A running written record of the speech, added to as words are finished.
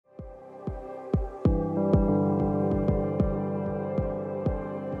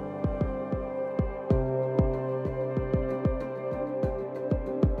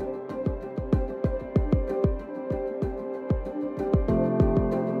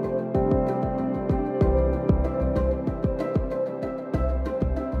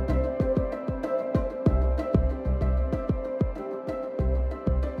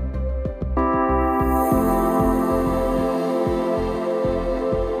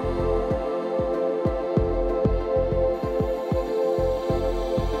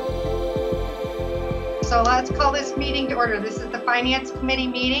So let's call this meeting to order. This is the Finance Committee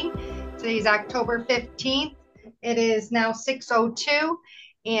meeting. Today's October 15th. It is now 6:02.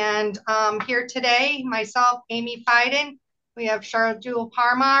 And here today, myself, Amy Fiden, we have Charlotte Jewel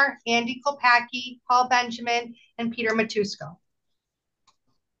Parmar, Andy Kolpacki, Paul Benjamin, and Peter Matusko.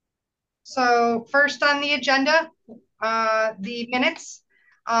 So first on the agenda, the minutes.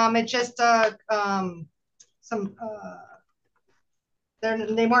 It's just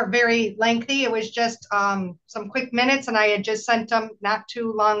they weren't very lengthy. It was just some quick minutes, and I had just sent them not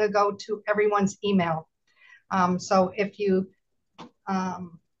too long ago to everyone's email. So if you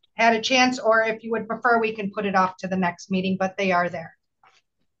had a chance, or if you would prefer, we can put it off to the next meeting, but they are there.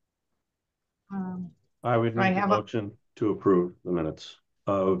 I would make a motion to approve the minutes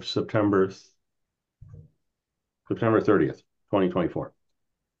of September 30th, 2024.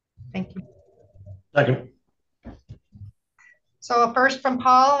 Thank you. Second. So a first from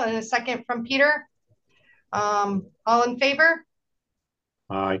Paul and a second from Peter. All in favor?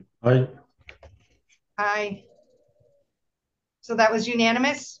 Aye. Aye. Aye. So that was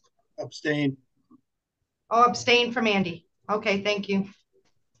unanimous? Abstain. Oh, abstain from Andy. Okay, thank you.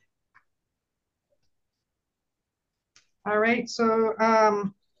 All right, so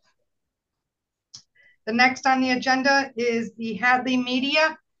the next on the agenda is the Hadley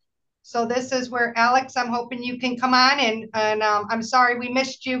Media. So this is where, Alex, I'm hoping you can come on, and I'm sorry we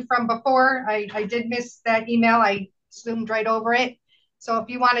missed you from before. I did miss that email. I zoomed right over it. So if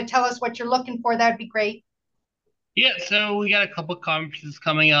you want to tell us what you're looking for, that'd be great. Yeah, so we got a couple of conferences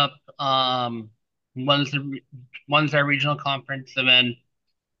coming up. One's our regional conference, and then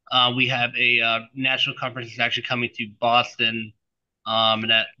we have a national conference that's actually coming to Boston,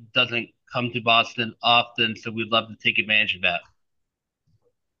 and that doesn't come to Boston often, so we'd love to take advantage of that.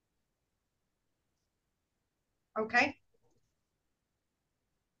 Okay.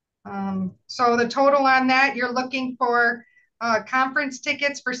 So the total on that, you're looking for conference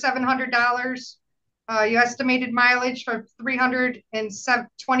tickets for $700. You estimated mileage for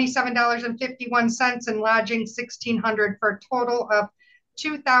 $327.51 and lodging $1,600 for a total of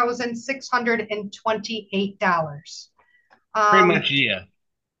 $2,628. Pretty much, yeah.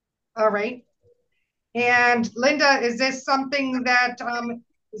 All right. And Linda, is this something that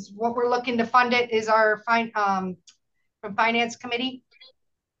is what we're looking to fund? It is our from Finance Committee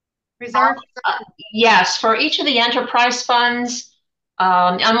reserve? Yes, for each of the enterprise funds,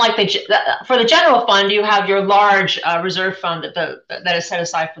 unlike for the general fund, you have your large reserve fund that is set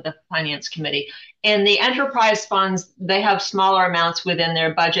aside for the Finance Committee. In the enterprise funds, they have smaller amounts within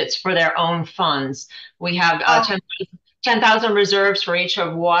their budgets for their own funds. We have 10,000 reserves for each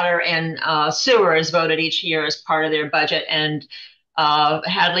of water and sewer is voted each year as part of their budget, and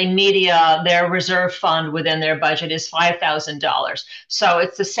Hadley Media, their reserve fund within their budget is $5,000. So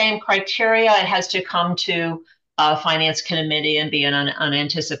it's the same criteria. It has to come to Finance Committee and be an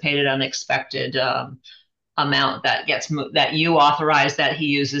unanticipated, unexpected amount that that you authorize that he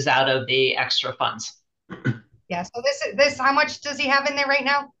uses out of the extra funds. Yeah. So this how much does he have in there right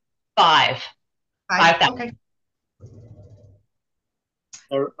now? Five. Okay.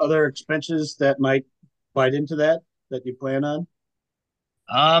 Are other expenses that might bite into that you plan on?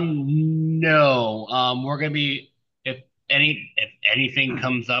 No. We're gonna be if anything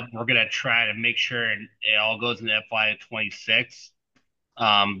comes up, we're gonna try to make sure it all goes into FY26. But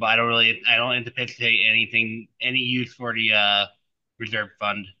I don't anticipate any use for the reserve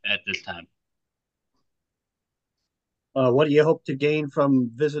fund at this time. What do you hope to gain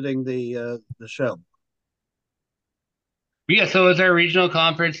from visiting the show? Yeah, so it's our regional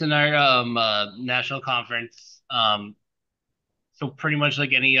conference and our national conference. So pretty much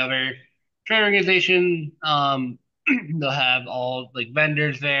like any other trade organization, they'll have all like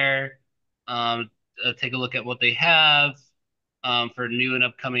vendors there. Take a look at what they have for new and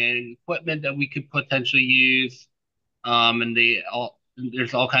upcoming equipment that we could potentially use. And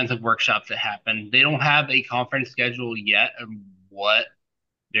there's all kinds of workshops that happen. They don't have a conference schedule yet of what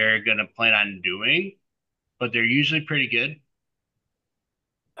they're gonna plan on doing, but they're usually pretty good.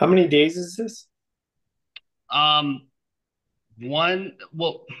 How many days is this?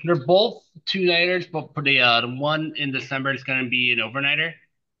 They're both two-nighters, but for the one in December is going to be an overnighter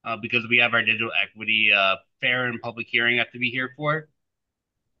because we have our digital equity fair and public hearing I have to be here for.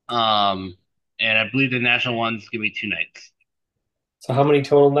 And I believe the national one's going to be 2 nights. So how many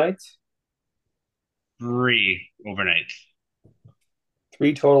total nights? 3 overnights.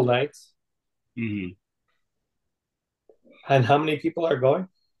 3 total nights? Mm-hmm. And how many people are going?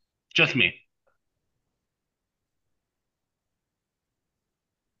 Just me.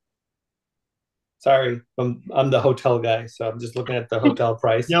 Sorry, I'm the hotel guy, so I'm just looking at the hotel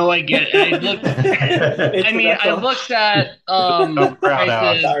price. No, I get it. I looked. I mean, I Incidental. looked at No crowd out.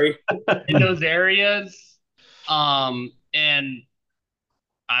 prices Sorry. in those areas, and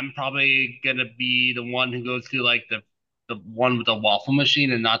I'm probably gonna be the one who goes to like the one with the waffle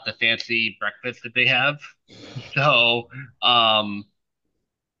machine and not the fancy breakfast that they have. So, No,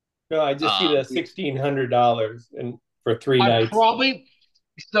 I just see the $1,600 and for 3 nights. I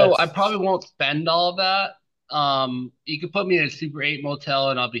That's probably won't spend all of that. You could put me in a Super 8 motel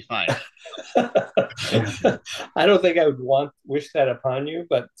and I'll be fine. I don't think I would wish that upon you,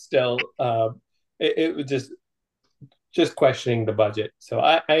 but still, it was just questioning the budget. So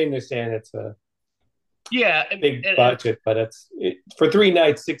I understand it's a Yeah, big budget, but for 3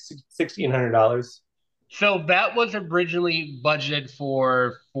 nights, $1,600. so that was originally budgeted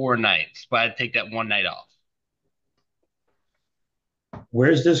for 4 nights, but I'd take that one night off.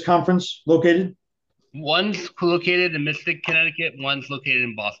 Where's this conference located? One's located in Mystic, Connecticut. One's located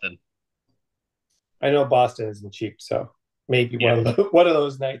in Boston. I know Boston isn't cheap, so maybe Yeah. one of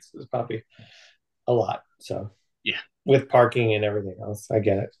those nights is probably a lot. So Yeah. with parking and everything else, I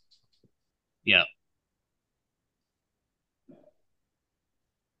get it. Yeah.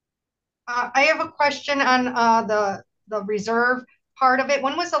 I have a question on the reserve part of it.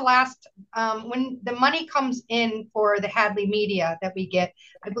 When was the last when the money comes in for the Hadley Media that we get?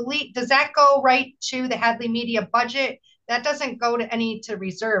 I believe, does that go right to the Hadley Media budget? That doesn't go to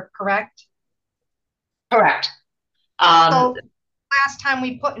reserve, correct? Correct. So last time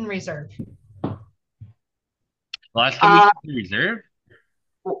we put in reserve. Last time we put in reserve?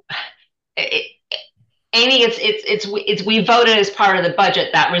 Amy, it's we voted as part of the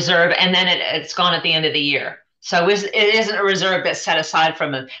budget, that reserve, and then it's gone at the end of the year. So it isn't a reserve that's set aside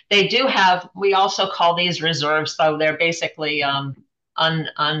from them. They do have, we also call these reserves, though they're basically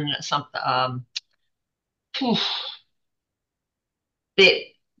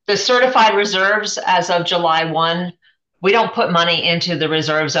the certified reserves as of July 1, we don't put money into the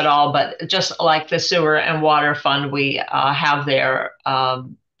reserves at all, but just like the sewer and water fund, we have their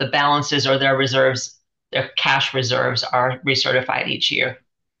the balances or their reserves, their cash reserves are recertified each year.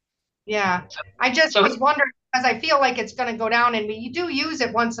 Yeah, I just was wondering because I feel like it's going to go down, and we do use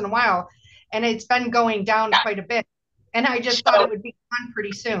it once in a while, and it's been going down quite a bit, and I just thought it would be done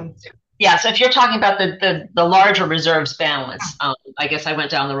pretty soon. Yeah, so if you're talking about the larger reserves balance, I guess I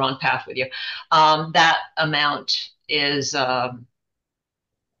went down the wrong path with you. That amount is looks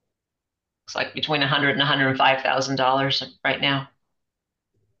like between $100,000 and $105,000 right now.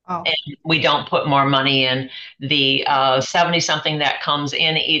 Oh. And we don't put more money in. The 70-something that comes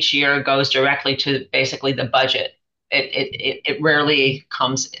in each year goes directly to basically the budget. It rarely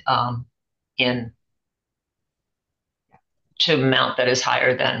comes in to an amount that is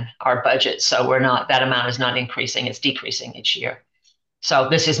higher than our budget. So that amount is not increasing, it's decreasing each year. So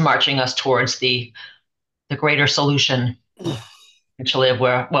this is marching us towards the greater solution, actually, of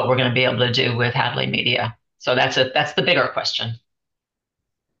what we're going to be able to do with Hadley Media. So that's the bigger question.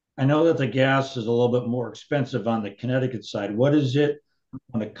 I know that the gas is a little bit more expensive on the Connecticut side. What is it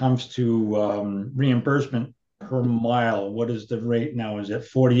when it comes to reimbursement per mile? What is the rate now? Is it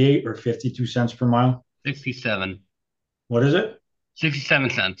 48 or 52 cents per mile? 67. What is it? 67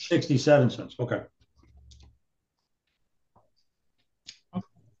 cents. 67 cents. Okay. And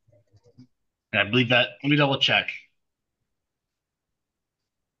I believe that. Let me double check.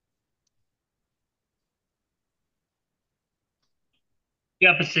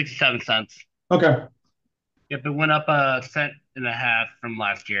 Yep, it's 67 cents. Okay. Yep, it went up 1.5 cents from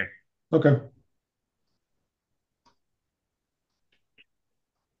last year. Okay.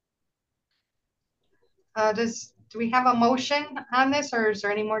 Do we have a motion on this, or is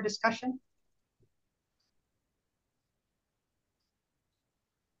there any more discussion?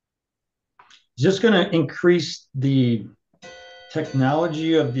 Is this going to increase the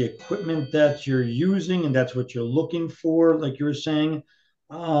technology of the equipment that you're using and that's what you're looking for, like you were saying?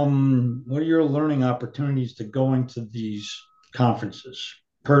 What are your learning opportunities to going to these conferences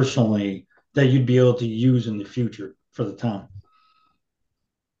personally that you'd be able to use in the future for the town?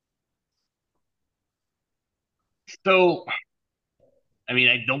 So, I mean,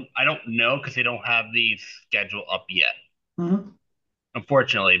 I don't know because they don't have the schedule up yet,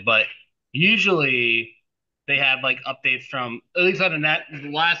 unfortunately. But usually they have like updates from, at least on the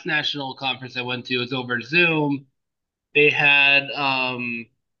last national conference I went to was over Zoom. They had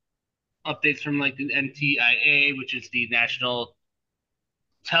updates from like the NTIA, which is the National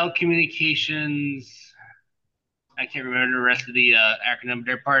Telecommunications. I can't remember the rest of the acronym.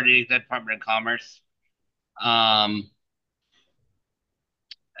 They're part of the Department of Commerce.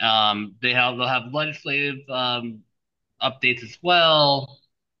 They'll have legislative updates as well,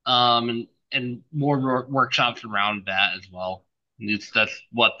 and more workshops around that as well. That's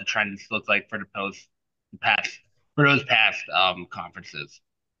what the trends look like for those past conferences.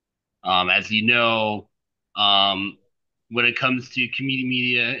 As you know, when it comes to community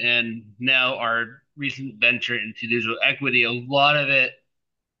media and now our recent venture into digital equity, a lot of it,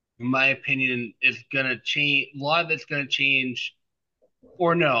 in my opinion, is going to change. A lot of it's going to change,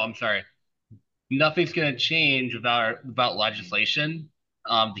 or no, I'm sorry, nothing's going to change without legislation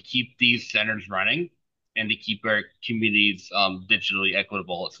to keep these centers running and to keep our communities digitally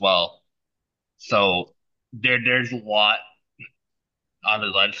equitable as well. So there's a lot on the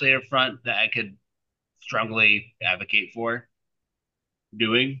legislative front that I could strongly advocate for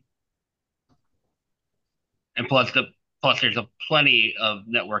doing. And plus there's plenty of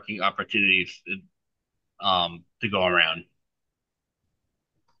networking opportunities to go around.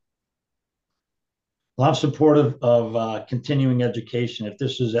 Well, I'm supportive of continuing education. If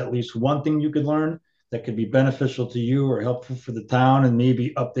this is at least one thing you could learn that could be beneficial to you or helpful for the town and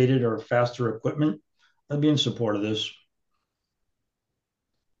maybe updated or faster equipment, I'd be in support of this.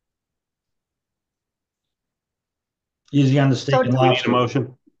 Easy on the steak and Do we need a lobster.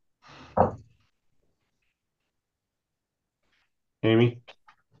 motion? Amy?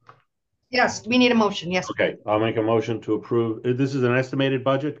 Yes, we need a motion. Yes. Okay, I'll make a motion to approve. This is an estimated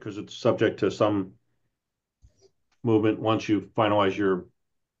budget because it's subject to some movement once you finalize your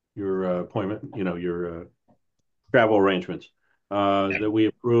appointment, your travel arrangements. That we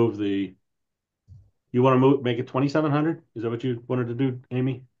approve the. You want to make it 2,700? Is that what you wanted to do,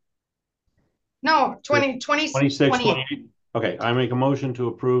 Amy? No, 26, 28. Okay, I make a motion to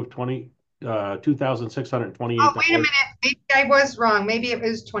approve 2,628. Oh, wait a minute. Maybe I was wrong. Maybe it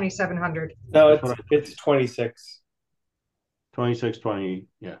was 2,700. No, it's 26. 26, 20,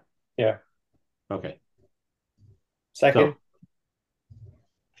 yeah. Yeah. Okay. Second.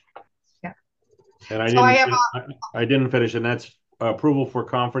 Yeah. And I So didn't finish, and that's approval for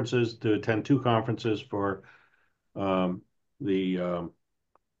conferences to attend 2 conferences for the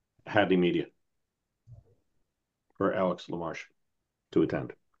Hadley Media for Alex LaMarche to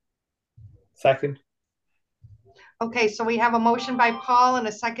attend. Second. Okay, so we have a motion by Paul and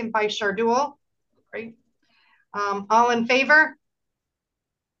a second by Shardul. Great. All in favor?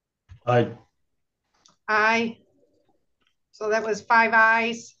 Aye. Aye. So that was 5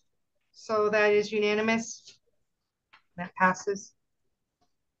 ayes. So that is unanimous. That passes.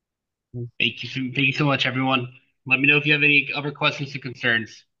 Thank you so much, everyone. Let me know if you have any other questions or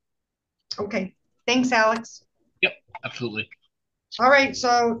concerns. Okay. Thanks, Alex. Yep, absolutely. All right,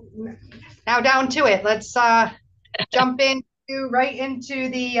 so now down to it. Let's jump right into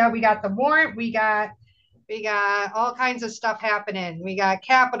the we got the warrant, we got all kinds of stuff happening. We got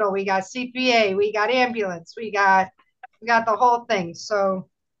capital, we got CPA, we got ambulance, we got the whole thing. So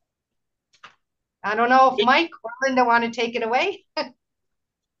I don't know if Mike or Linda want to take it away.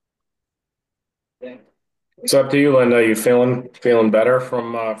 It's up to you, Linda. You feeling better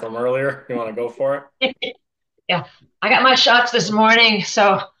from earlier? You want to go for it? Yeah, I got my shots this morning,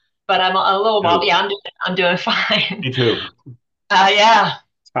 but I'm a little wobbly. Yeah, I'm doing fine. Me too. Yeah.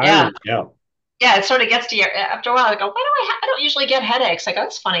 Yeah. It sort of gets to you after a while. I go, why I don't usually get headaches. I go,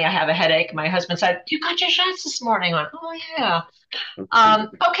 that's funny. I have a headache. My husband said, you got your shots this morning. I went, oh yeah.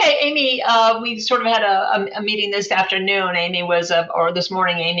 Okay, Amy, we sort of had a meeting this afternoon. Or this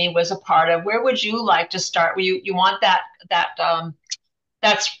morning, Amy was a part of. Where would you like to start? You want that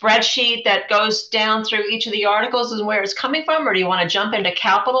spreadsheet that goes down through each of the articles and where it's coming from, or do you want to jump into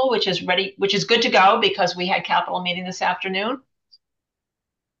capital, which is good to go because we had capital meeting this afternoon?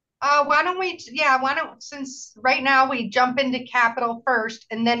 Since right now we jump into capital first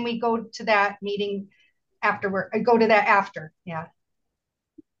and then we go to that meeting afterward. I go to that after. Yeah.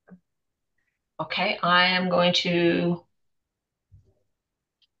 Okay, I am going to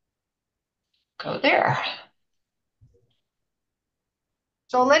go there.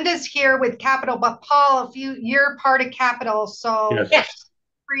 So Linda's here with capital, but Paul, you're part of capital, so yes.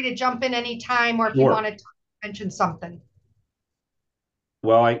 Free to jump in anytime, or if you want to mention something.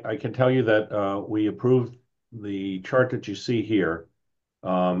 Well, I can tell you that we approved the chart that you see here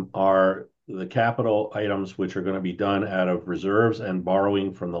are the capital items which are going to be done out of reserves and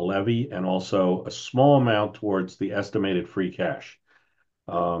borrowing from the levy, and also a small amount towards the estimated free cash.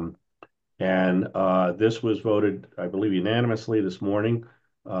 This was voted, I believe, unanimously this morning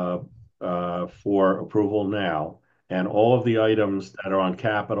for approval now. And all of the items that are on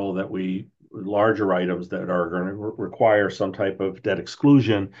capital larger items that are going to require some type of debt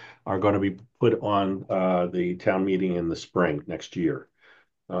exclusion are going to be put on the town meeting in the spring next year.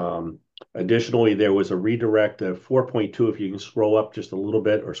 Additionally, there was a redirect of 4.2, if you can scroll up just a little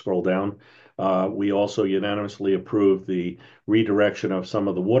bit or scroll down. We also unanimously approved the redirection of some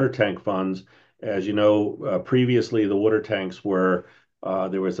of the water tank funds. As you know, previously the water tanks were,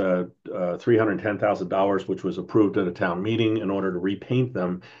 there was a $310,000, which was approved at a town meeting in order to repaint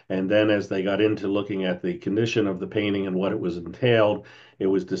them. And then as they got into looking at the condition of the painting and what it was entailed, it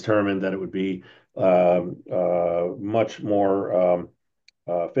was determined that it would be much more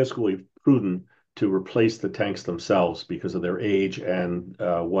fiscally prudent to replace the tanks themselves because of their age and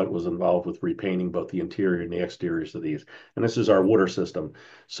what was involved with repainting both the interior and the exteriors of these. And this is our water system.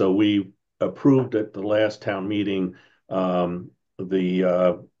 So we approved at the last town meeting the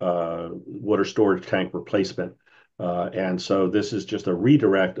water storage tank replacement. And so this is just a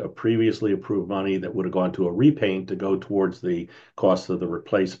redirect of previously approved money that would have gone to a repaint to go towards the cost of the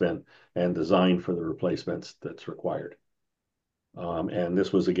replacement and design for the replacements that's required. And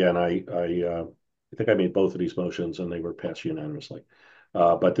this was, again, I think I made both of these motions and they were passed unanimously.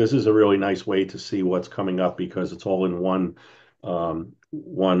 But this is a really nice way to see what's coming up because it's all in one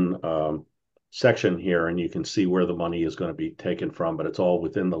section here, and you can see where the money is going to be taken from, but it's all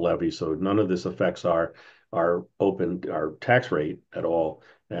within the levy. So none of this affects our tax rate at all.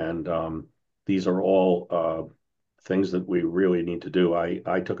 And these are all things that we really need to do.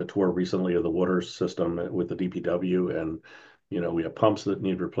 I took a tour recently of the water system with the DPW, and we have pumps that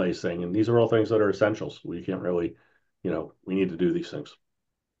need replacing, and these are all things that are essentials. We can't really, we need to do these things.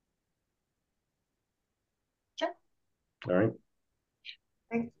 Sure. All right.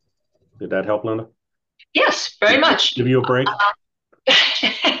 Thanks. Did that help, Linda? Yes, very much. Give you a break.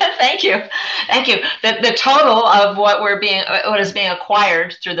 Thank you. Thank you. The total of what is being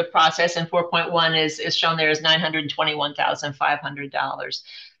acquired through the process in 4.1 is shown there as $921,500.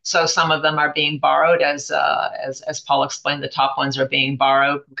 So some of them are being borrowed, as Paul explained. The top ones are being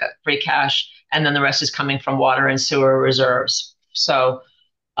borrowed, free cash, and then the rest is coming from water and sewer reserves. So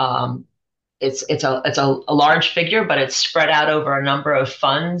it's a large figure, but it's spread out over a number of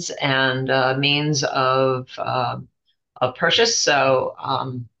funds and means of purchase. So I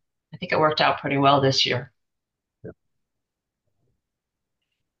think it worked out pretty well this year.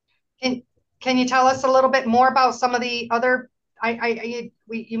 Can you tell us a little bit more about some of the other?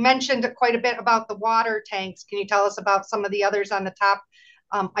 You mentioned quite a bit about the water tanks. Can you tell us about some of the others on the top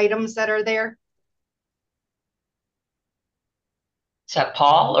items that are there? Is that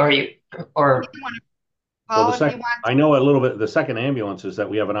Paul or you or? Paul, Well, I know a little bit. The second ambulance is that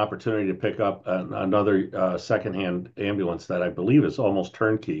we have an opportunity to pick up another secondhand ambulance that I believe is almost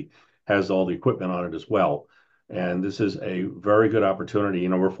turnkey, has all the equipment on it as well. And this is a very good opportunity.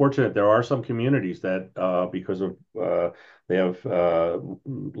 We're fortunate. There are some communities that, because of they have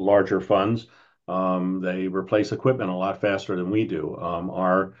larger funds, they replace equipment a lot faster than we do.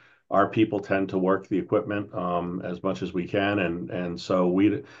 Our people tend to work the equipment as much as we can, and so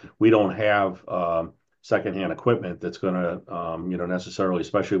we don't have secondhand equipment that's going to necessarily,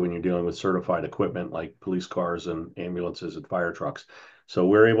 especially when you're dealing with certified equipment like police cars and ambulances and fire trucks. So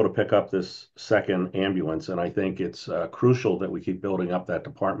we're able to pick up this second ambulance, and I think it's crucial that we keep building up that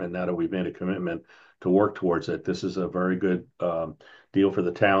department now that we've made a commitment to work towards it. This is a very good deal for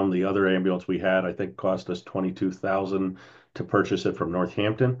the town. The other ambulance we had, I think, cost us $22,000 to purchase it from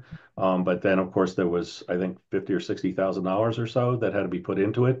Northampton. But then, of course, there was, I think, $50,000 or $60,000 or so that had to be put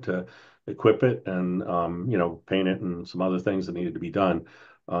into it to equip it and paint it and some other things that needed to be done.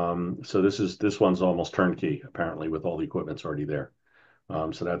 So this one's almost turnkey, apparently, with all the equipment's already there.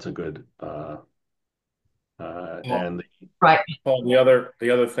 So that's a good and right. Well, the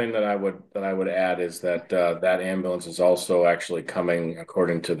other thing that I would add is that that ambulance is also actually coming,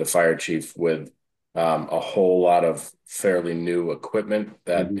 according to the fire chief, with a whole lot of fairly new equipment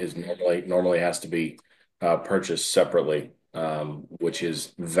that is normally has to be purchased separately, which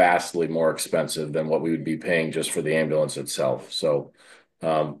is vastly more expensive than what we would be paying just for the ambulance itself. So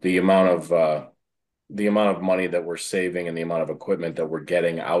the amount of money that we're saving and the amount of equipment that we're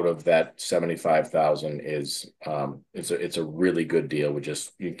getting out of that $75,000 is it's a really good deal.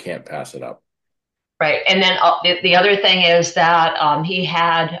 You can't pass it up. Right. And then the other thing is that he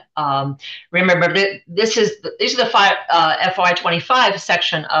had, remember, these are the FY25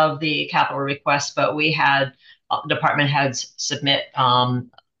 section of the capital request, but we had department heads submit a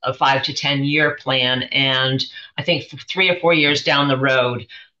 5 to 10 year plan. And I think 3 or 4 years down the road,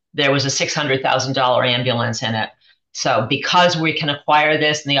 there was a $600,000 ambulance in it. So because we can acquire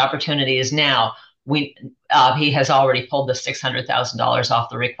this and the opportunity is now, he has already pulled the $600,000 off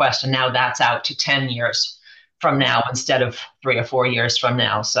the request, and now that's out to 10 years from now instead of 3 or 4 years from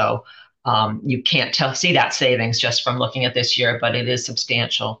now. So You can't see that savings just from looking at this year, but it is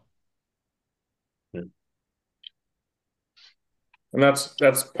substantial. And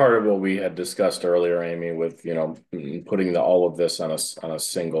that's part of what we had discussed earlier, Amy, with, you know, putting all of this on a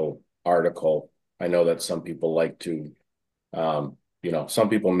single article. I know that some people like to, you know, some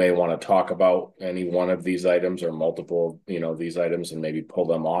people may want to talk about any one of these items or multiple, you know, these items and maybe pull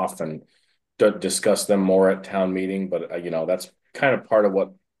them off and discuss them more at town meeting. But, you know, that's kind of part of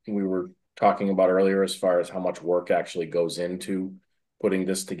what we were talking about earlier as far as how much work actually goes into putting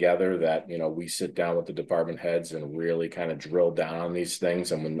this together, that, you know, we sit down with the department heads and really kind of drill down on these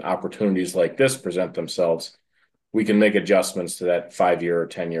things. And when opportunities like this present themselves, we can make adjustments to that 5-year or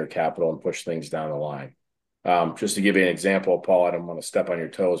 10-year capital and push things down the line. Just to give you an example, Paul, I don't want to step on your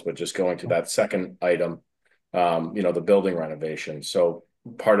toes, but just going to that second item, you know, the building renovation. So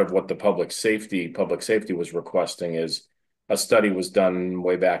part of what the public safety was requesting is a study was done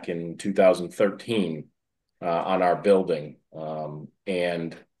way back in 2013 on our building.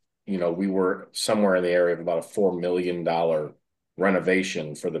 And, you know, we were somewhere in the area of about a $4 million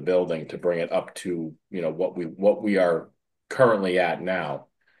renovation for the building to bring it up to, you know, what we are currently at now.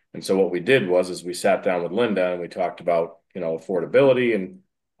 And so what we did was we sat down with Linda and we talked about, you know, affordability and,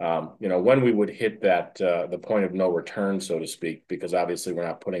 you know, when we would hit that, the point of no return, so to speak, because obviously we're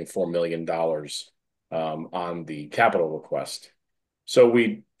not putting $4 million on the capital request. So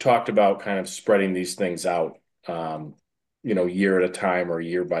we talked about kind of spreading these things out, you know, year at a time or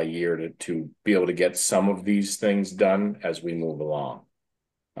year by year to be able to get some of these things done as we move along.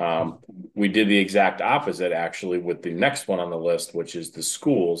 We did the exact opposite actually with the next one on the list, which is the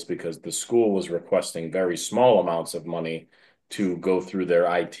schools, because the school was requesting very small amounts of money to go through their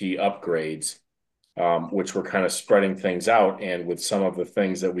IT upgrades, which were kind of spreading things out. And with some of the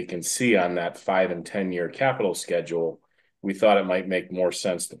things that we can see on that 5 and 10-year capital schedule, we thought it might make more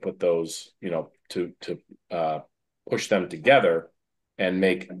sense to put those, you know, to push them together and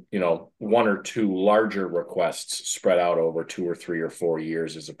make, you know, 1 or 2 larger requests spread out over 2 or 3 or 4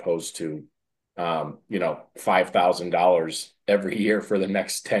 years, as opposed to, you know, $5,000 every year for the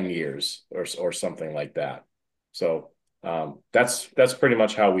next 10 years or something like that. So that's pretty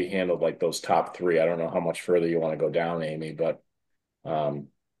much how we handled like those top 3. I don't know how much further you want to go down, Amy, but town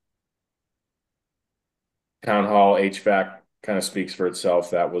hall HVAC kind of speaks for itself.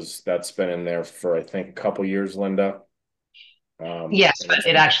 That's been in there for, I think, a couple years, Linda. Yes, but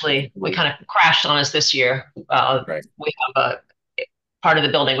it actually, we kind of crashed on us this year. Right. We have a part of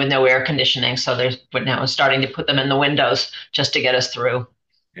the building with no air conditioning, so we're now starting to put them in the windows just to get us through.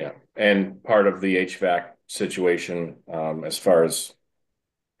 Yeah, and part of the HVAC situation, as far as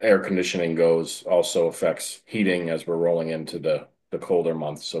air conditioning goes, also affects heating as we're rolling into the colder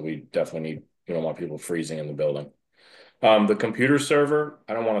months. So we definitely don't want people freezing in the building. The computer server,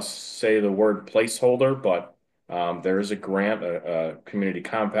 I don't want to say the word placeholder, but there is a grant, a community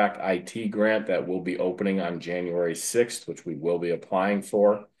compact IT grant that will be opening on January 6th, which we will be applying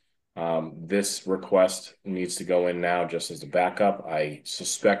for. This request needs to go in now just as a backup. I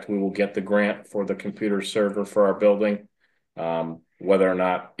suspect we will get the grant for the computer server for our building. Whether or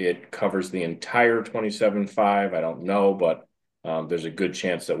not it covers the entire 27.5, I don't know, but there's a good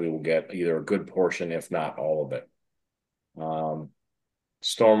chance that we will get either a good portion, if not all of it.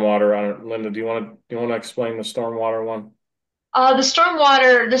 Stormwater, Linda, do you want to explain the stormwater one? The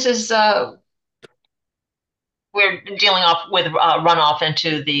stormwater, this is we're dealing with runoff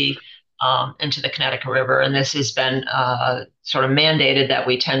into the Connecticut River, and this has been sort of mandated that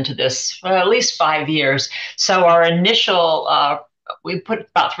we tend to this for at least 5 years. So our initial we put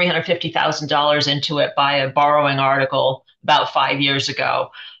about $350,000 into it by a borrowing article about 5 years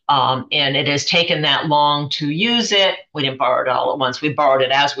ago. And it has taken that long to use it. We didn't borrow it all at once. We borrowed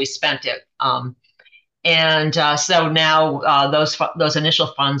it as we spent it. So now those initial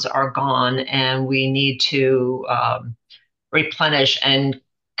funds are gone, and we need to replenish and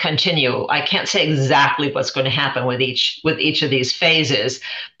continue. I can't say exactly what's going to happen with each of these phases,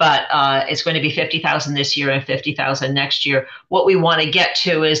 but it's going to be 50,000 this year and 50,000 next year. What we want to get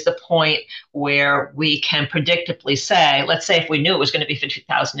to is the point where we can predictably say, let's say if we knew it was going to be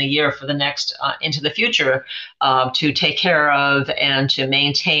 50,000 a year for the next into the future, to take care of and to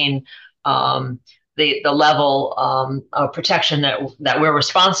maintain the level of protection that we're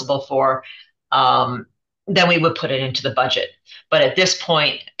responsible for, then we would put it into the budget. But at this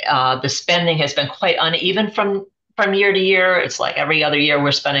point, the spending has been quite uneven from from year to year. It's like every other year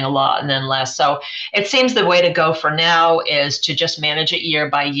we're spending a lot and then less. So it seems the way to go for now is to just manage it year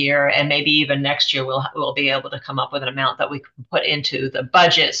by year, and maybe even next year we'll be able to come up with an amount that we can put into the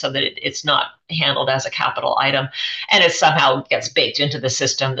budget so that it's not handled as a capital item, and it somehow gets baked into the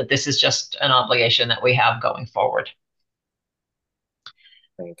system that this is just an obligation that we have going forward.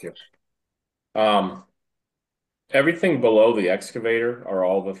 Thank you. Everything below the excavator are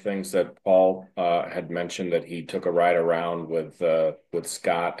all the things that Paul had mentioned that he took a ride around with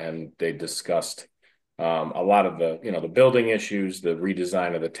Scott, and they discussed a lot of the the building issues, the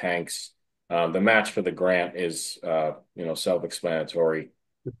redesign of the tanks. The match for the grant is self-explanatory.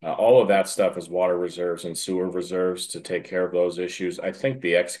 All of that stuff is water reserves and sewer reserves to take care of those issues. I think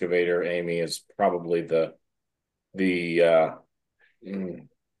the excavator, Amy, is probably the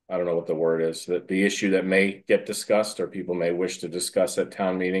I don't know what the word is, that the issue that may get discussed or people may wish to discuss at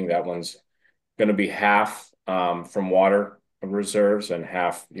town meeting. That one's going to be half from water reserves and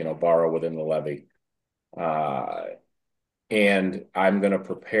half, borrow within the levy. And I'm going to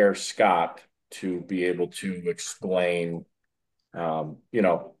prepare Scott to be able to explain,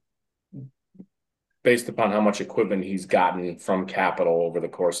 based upon how much equipment he's gotten from capital over the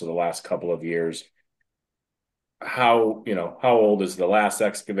course of the last couple of years, how old is the last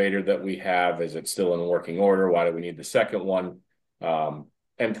excavator that we have? Is it still in working order? Why do we need the second one?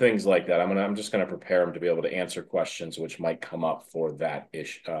 And things like that. I'm just going to prepare him to be able to answer questions which might come up for that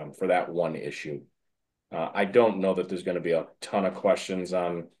issue, for that one issue. I don't know that there's going to be a ton of questions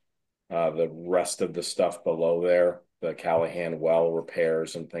on the rest of the stuff below there, the Callahan well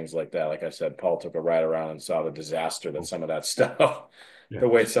repairs and things like that. Like I said, Paul took a ride around and saw the disaster that some of that stuff, the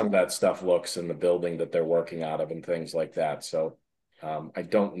way some of that stuff looks in the building that they're working out of and things like that. So I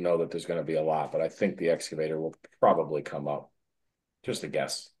don't know that there's going to be a lot, but I think the excavator will probably come up. Just a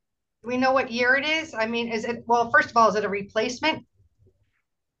guess. Do we know what year it is? I mean, first of all, is it a replacement?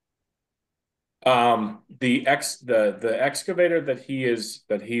 The excavator that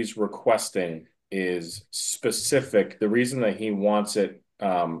he's requesting is specific. The reason that he wants it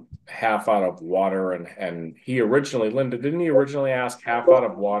half out of water and he originally, Linda, didn't he originally ask half out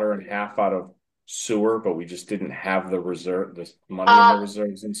of water and half out of sewer, but we just didn't have the money in the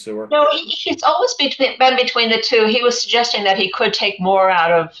reserves in sewer? No, he's always been between the two. He was suggesting that he could take more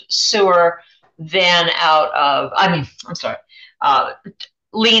out of sewer than out of,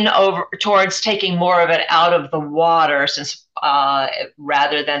 lean over towards taking more of it out of the water, since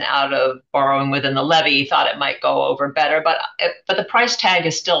rather than out of borrowing within the levy. He thought it might go over better, but the price tag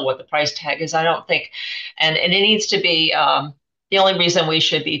is still what the price tag is, I don't think, and it needs to be. The only reason we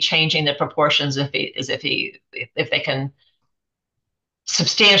should be changing the proportions if they can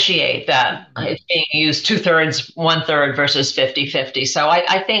substantiate that it's being used 2/3, 1/3 versus 50/50. So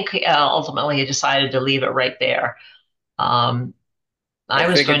I think ultimately he decided to leave it right there. I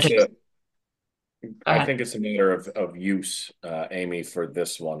think it's a matter of use, Amy, for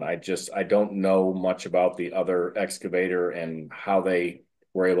this one. I don't know much about the other excavator and how they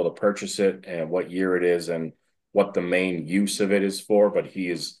were able to purchase it and what year it is and what the main use of it is for. But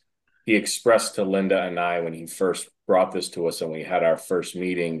he expressed to Linda and I when he first brought this to us and we had our first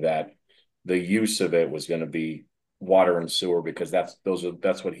meeting that the use of it was going to be water and sewer, because that's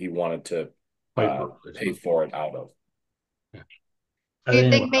what he wanted to pay for it out of. Do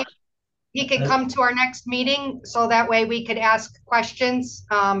you think maybe he could come to our next meeting so that way we could ask questions?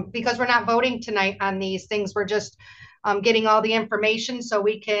 Because we're not voting tonight on these things. We're just getting all the information so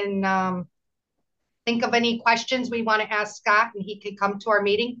we can think of any questions we want to ask Scott, and he could come to our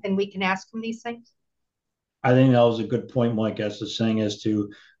meeting and we can ask him these things. I think that was a good point Mike is saying as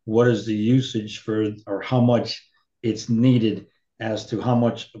to what is the usage for, or how much it's needed, as to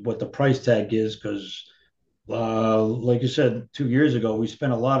what the price tag is, because like you said, 2 years ago, we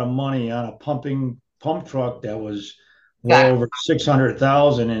spent a lot of money on a pump truck that was well over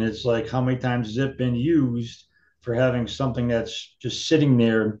 600,000. And it's like, how many times has it been used for having something that's just sitting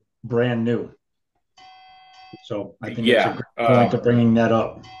there brand new? So I think it's a good point to bringing that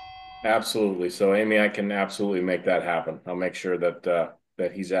up. Absolutely. So Amy, I can absolutely make that happen. I'll make sure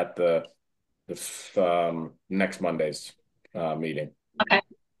that he's at the next Monday's meeting. Okay.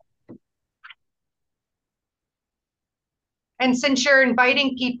 And since you're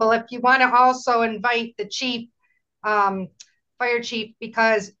inviting people, if you want to also invite the chief, fire chief,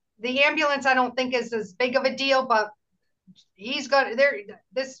 because the ambulance I don't think is as big of a deal, but he's got there.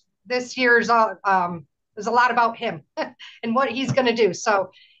 This year's there's a lot about him and what he's going to do. So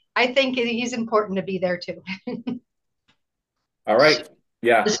I think he's important to be there too. All right.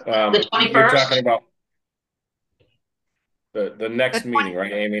 Yeah. The 21st? You're talking about. The next The meeting,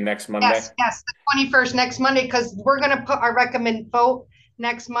 right, Amy, next Monday? Yes, the 21st, next Monday, because we're gonna put our vote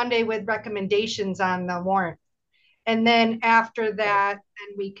next Monday with recommendations on the warrant. And then after that,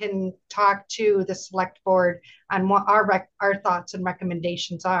 then we can talk to the select board on what our thoughts and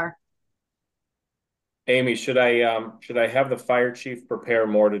recommendations are. Amy, should I have the fire chief prepare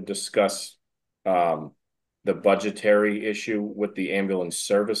more to discuss the budgetary issue with the ambulance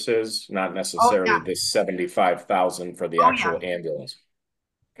services, not necessarily the 75,000 for the actual ambulance?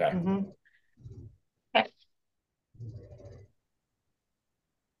 Okay. Mhm. Okay.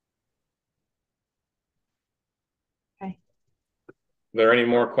 Okay. Are there any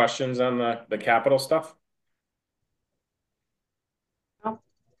more questions on the capital stuff? No.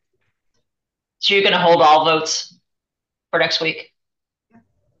 So you're going to hold all votes for next week?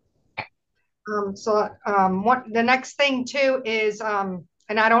 What the next thing too is, and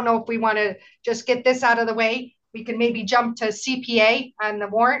I don't know if we want to just get this out of the way, we can maybe jump to CPA on the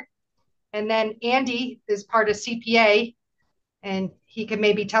warrant. And then Andy is part of CPA, and he can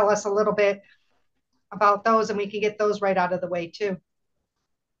maybe tell us a little bit about those, and we can get those right out of the way too.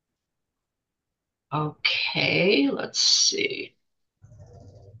 Okay, let's see.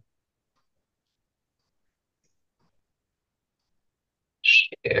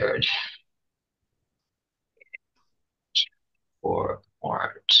 Shared for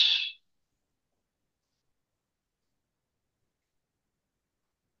warrant.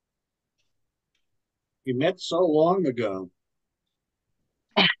 We met so long ago.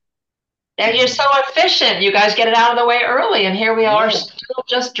 And you're so efficient. You guys get it out of the way early, and here we are still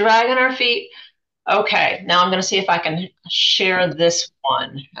just dragging our feet. Okay, now I'm going to see if I can share this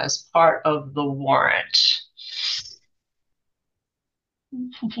one as part of the warrant.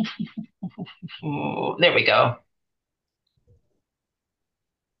 There we go.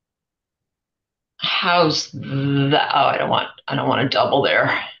 How's that? Oh, I don't want to double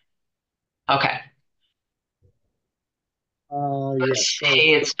there. Okay. Let's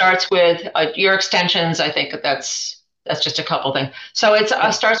see. It starts with your extensions. I think that's just a couple things. So it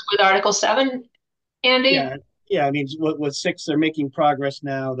starts with Article 7, Andy? Yeah. I mean, with 6, they're making progress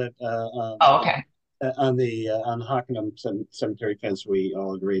now that okay. On the Hockenham Cemetery fence, we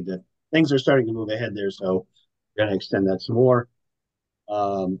all agreed that things are starting to move ahead there, so we're going to extend that some more.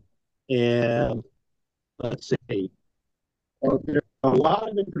 And let's see. Well, there's a lot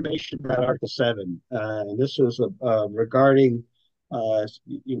of information about Article 7, and this was regarding,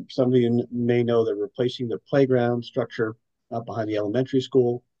 some of you may know they're replacing the playground structure up behind the elementary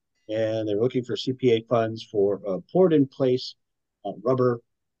school, and they're looking for CPA funds for poured in place rubber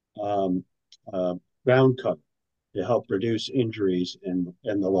ground cover to help reduce injuries and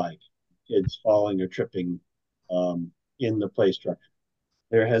the like, kids falling or tripping in the play structure.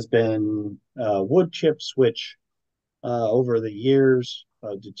 There has been wood chips which over the years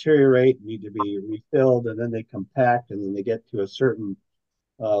deteriorate, need to be refilled, and then they compact, and then they get to a certain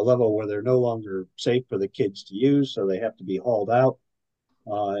level where they're no longer safe for the kids to use, so they have to be hauled out.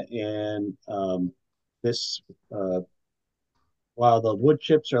 This while the wood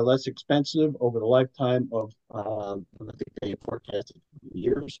chips are less expensive over the lifetime of, I think they forecasted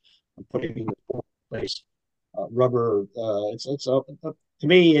years, of putting in place rubber. To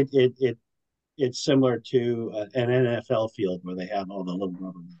me, it's similar to an NFL field where they have all the little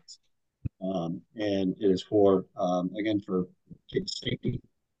rubber mats, and it is for again for kids' safety.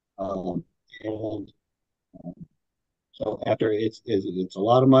 So after it's a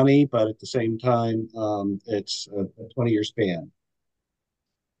lot of money, but at the same time, it's a 20-year span.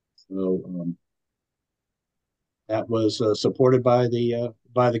 So that was supported by the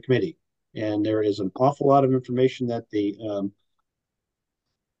committee, and there is an awful lot of information that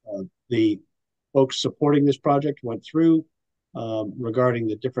the folks supporting this project went through regarding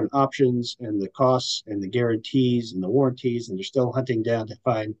the different options and the costs and the guarantees and the warranties, and they're still hunting down to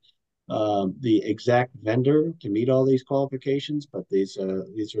find the exact vendor to meet all these qualifications, but these are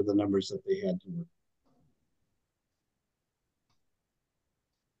the numbers that they had to work.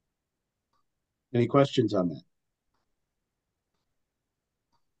 Any questions on that?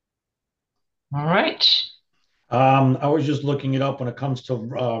 All right. I was just looking it up when it comes to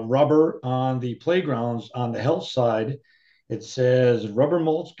rubber on the playgrounds on the health side. It says rubber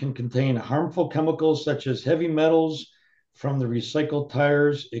mulch can contain harmful chemicals such as heavy metals from the recycled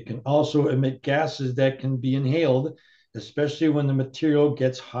tires. It can also emit gases that can be inhaled, especially when the material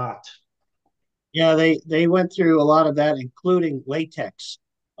gets hot. Yeah, they went through a lot of that, including latex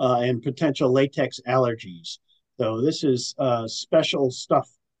and potential latex allergies. So this is special stuff.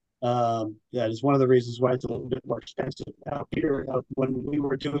 That is one of the reasons why it's a little bit more expensive. Out here, when we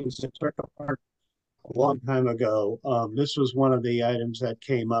were doing Centrica Park a long time ago. This was one of the items that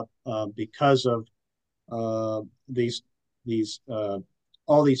came up because of these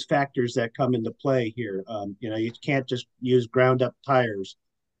all these factors that come into play here. You can't just use ground up tires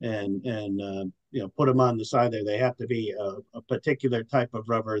and put them on the side there. They have to be a particular type of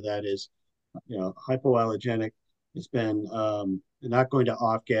rubber that is hypoallergenic. It's been not going to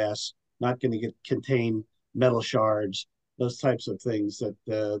off gas, not going to contain metal shards, those types of things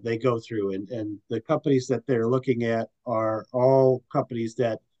that they go through. And the companies that they're looking at are all companies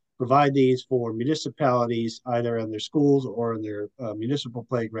that provide these for municipalities, either in their schools or in their municipal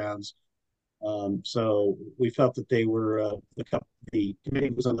playgrounds. So we felt that they were the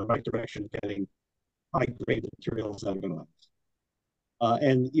committee was on the right direction, getting high grade materials out of it.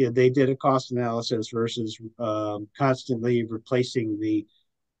 And they did a cost analysis versus constantly replacing the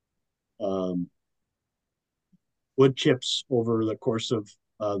wood chips over the course of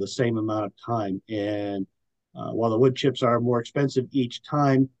the same amount of time. And while the wood chips are more expensive each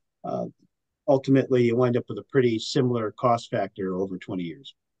time, ultimately you wind up with a pretty similar cost factor over 20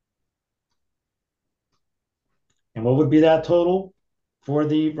 years. And what would be that total for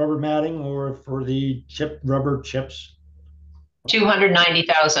the rubber matting or for the rubber chips?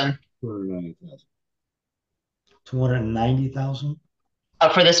 290,000. 290,000. 290,000?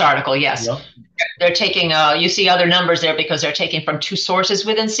 For this article, yes. Yep. They're taking, you see other numbers there because they're taking from two sources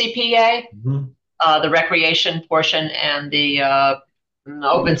within CPA, the recreation portion and the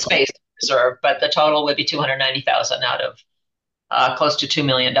open space reserve, but the total would be 290,000 out of close to $2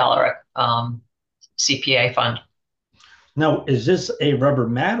 million CPA fund. Now, is this a rubber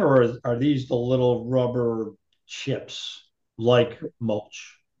mat or are these the little rubber chips like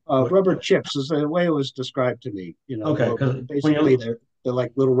mulch? Rubber chips is the way it was described to me. Okay, because basically they're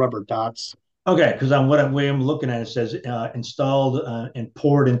like little rubber dots. Okay, because on what way I'm looking at, it says installed and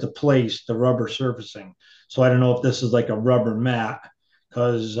poured into place the rubber surfacing. So I don't know if this is like a rubber mat,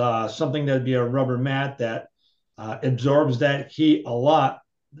 because something that'd be a rubber mat that absorbs that heat a lot.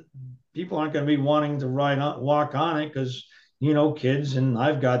 People aren't going to be wanting to walk on it because, kids, and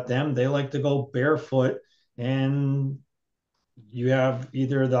I've got them, they like to go barefoot, and you have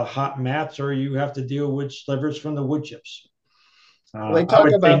either the hot mats or you have to deal with slivers from the wood chips. They talk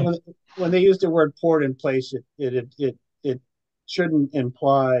about when they use the word poured in place, it shouldn't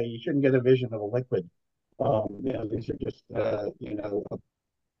imply, you shouldn't get a vision of a liquid. These are just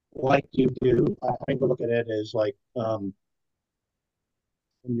like you do. I look at it as like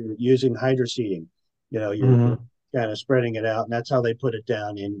when you're using hydroseeding, you're kind of spreading it out, and that's how they put it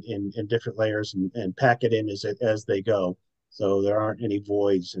down in different layers and pack it in as they go, so there aren't any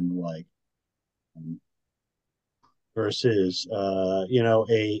voids and like. Versus a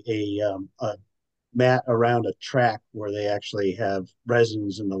mat around a track where they actually have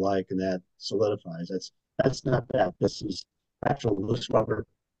resins and the like, and that solidifies. That's not that. This is actual loose rubber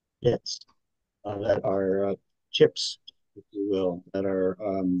bits that are chips, if you will, that are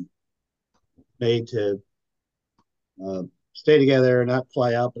made to stay together, not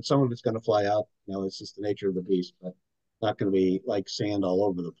fly out. But some of it's going to fly out. It's just the nature of the beast, but not going to be like sand all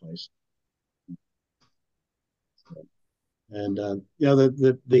over the place. And the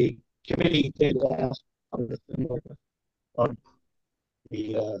committee did ask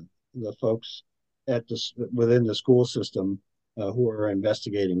the folks within the school system who are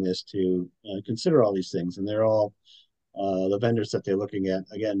investigating this to consider all these things, and they're all the vendors that they're looking at.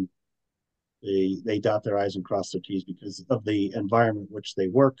 Again, they dot their I's and cross their T's because of the environment which they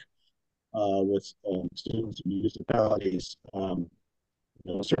work with students and municipalities.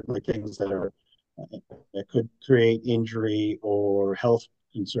 Certainly things that could create injury or health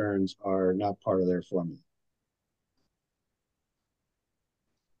concerns are not part of their formula.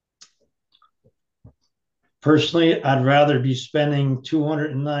 Personally, I'd rather be spending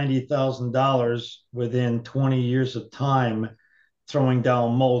 $290,000 within 20 years of time throwing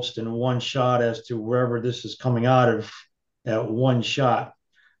down mulch than one shot as to wherever this is coming out of at one shot.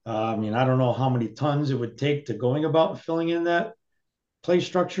 I don't know how many tons it would take to going about filling in that play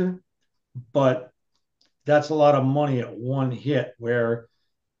structure, but that's a lot of money at one hit where,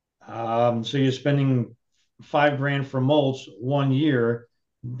 so you're spending $5,000 for mulch 1 year,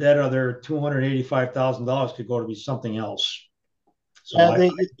 that other $285,000 could go to be something else. So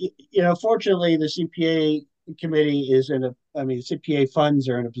fortunately the CPA committee is CPA funds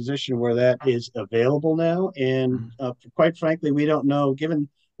are in a position where that is available now. And quite frankly, we don't know, given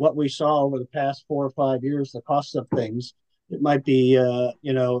what we saw over the past 4 or 5 years, the cost of things, it might be,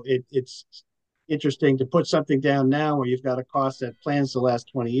 it's interesting to put something down now where you've got a cost that plans to last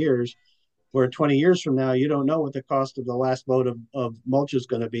 20 years, where 20 years from now, you don't know what the cost of the last load of mulch is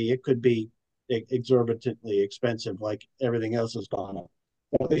going to be. It could be exorbitantly expensive like everything else has gone up.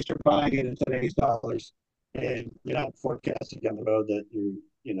 But at least you're buying it in today's dollars, and you're not forecasting down the road that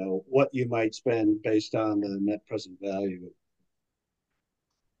you know what you might spend based on the net present value.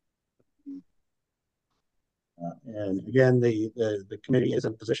 And again, the committee is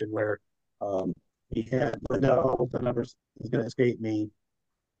in a position where he had, no, the numbers is going to escape me.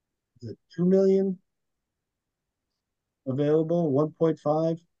 Is it 2 million available?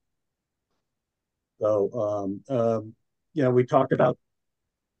 1.5. So you know, we talked about.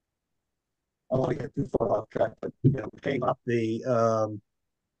 I don't want to get too far off track, but you know, paying off the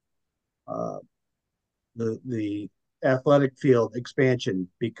athletic field expansion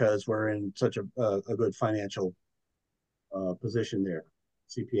because we're in such a good financial position there,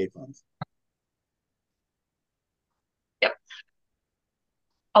 CPA funds. Yep.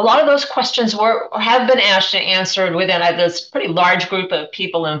 A lot of those questions have been asked and answered within this pretty large group of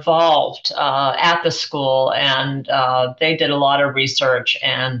people involved at the school, and they did a lot of research.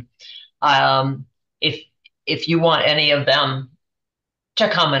 And if you want any of them to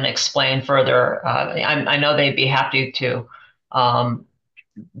come and explain further, I know they'd be happy to.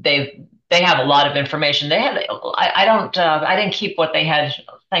 They have a lot of information. They had I didn't keep what they had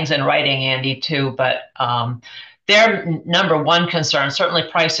things in writing, Andy, too, but their number one concern, certainly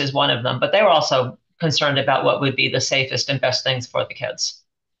price is one of them, but they were also concerned about what would be the safest and best things for the kids.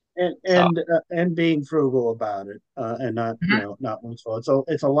 And being frugal about it, and not you know, not wasteful. So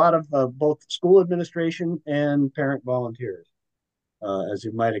it's a lot of both school administration and parent volunteers, as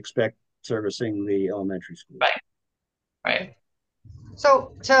you might expect, servicing the elementary school. Right.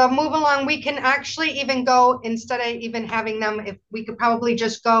 So to move along, we can actually even go, instead of even having them, if we could probably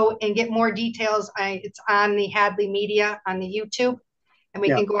just go and get more details. It's on the Hadley Media on the YouTube, and we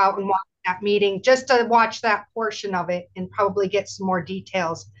can go out and watch that meeting just to watch that portion of it and probably get some more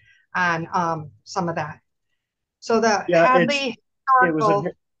details on some of that. So the Hadley historical.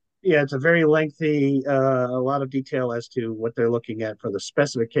 It's a very lengthy, a lot of detail as to what they're looking at for the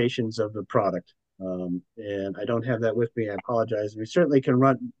specifications of the product. And I don't have that with me. I apologize. We certainly can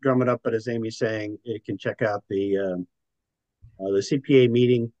drum it up, but as Amy's saying, you can check out the CPA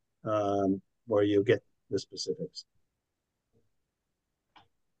meeting where you'll get the specifics.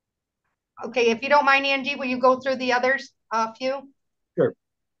 Okay, if you don't mind, Angie, will you go through the others, few? Sure.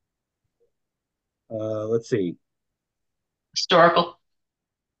 Let's see. Historical.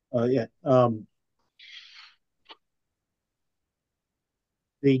 Yeah.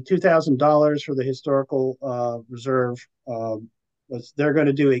 The $2,000 for the historical reserve they're going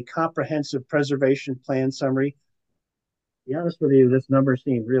to do a comprehensive preservation plan summary. To be honest with you, this number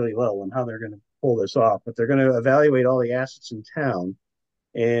seemed really low on how they're going to pull this off, but they're going to evaluate all the assets in town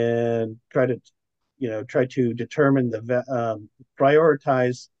and try to determine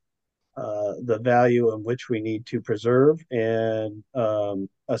prioritize the value in which we need to preserve and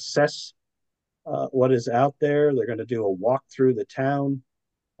assess what is out there. They're going to do a walk through the town,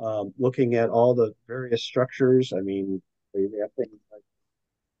 looking at all the various structures. I mean, they have things like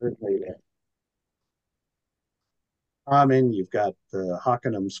certainly Common, you've got the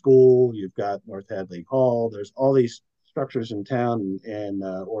Hockenham School, you've got North Hadley Hall. There's all these structures in town, and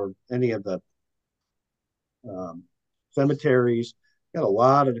or any of the cemeteries. Got a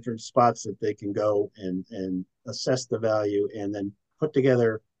lot of different spots that they can go and assess the value, and then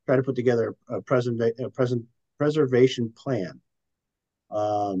try to put together a preservation plan.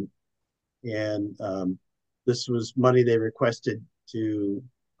 This was money they requested to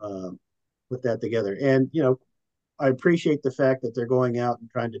put that together. And you know, I appreciate the fact that they're going out and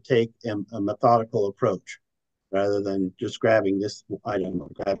trying to take a methodical approach rather than just grabbing this item or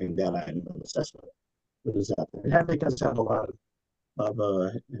grabbing that item of assessment. What is that? Hadley does have a lot of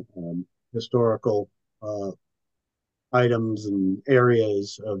historical items and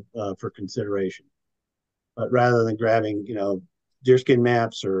areas for consideration. But rather than grabbing, you know, deerskin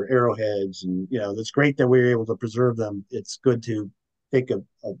maps or arrowheads, and you know, it's great that we're able to preserve them. It's good to take a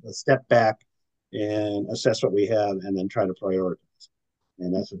step back and assess what we have, and then try to prioritize.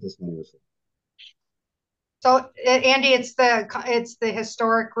 And that's what this money was for. So, Andy, it's the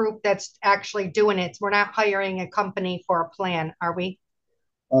historic group that's actually doing it. We're not hiring a company for a plan, are we?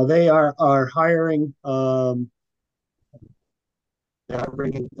 They are hiring. They are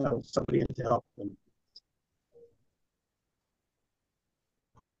bringing somebody in to help them.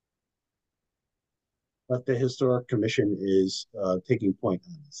 But the Historic Commission is taking point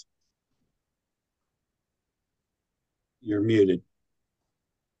on this. You're muted.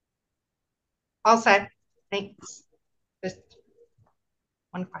 All set. Thanks. Just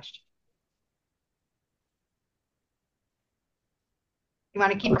one question. You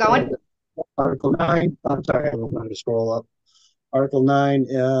want to keep going? Article 9, I'm sorry, I'm going to scroll up. Article 9,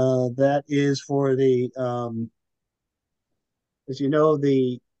 that is for the, as you know,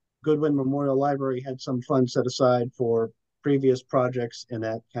 the Goodwin Memorial Library had some funds set aside for previous projects, and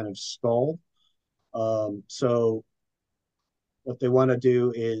that kind of stalled. So what they want to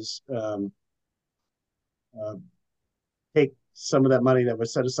do is take some of that money that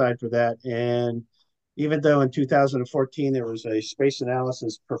was set aside for that. And even though in 2014 there was a space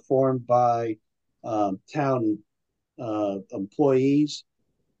analysis performed by town employees,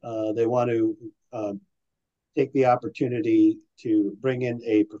 they want to take the opportunity to bring in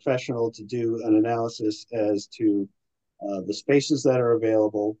a professional to do an analysis as to the spaces that are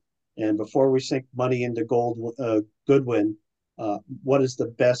available. And before we sink money into Goodwin, what is the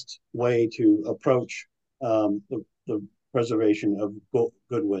best way to approach the preservation of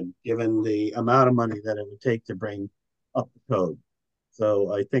Goodwin, given the amount of money that it would take to bring up the code?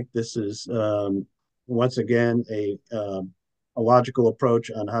 So I think this is, once again, a logical approach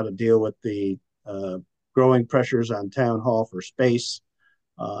on how to deal with the growing pressures on town hall for space.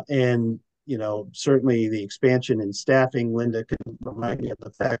 And, you know, certainly the expansion in staffing. Linda can remind me of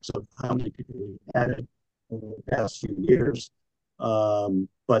the facts of how many people we've added over the past few years.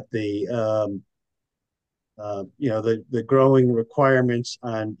 But the, you know, the growing requirements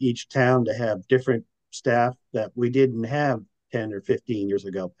on each town to have different staff that we didn't have 10 or 15 years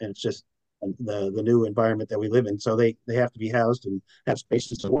ago. And it's just the new environment that we live in. So they have to be housed and have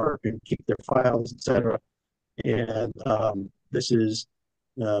spaces to work and keep their files, etc. And this is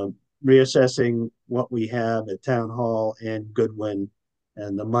reassessing what we have at Town Hall and Goodwin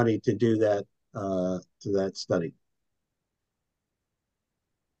and the money to do that, to that study.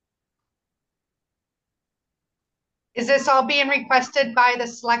 Is this all being requested by the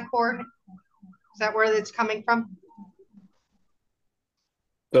select board? Is that where it's coming from?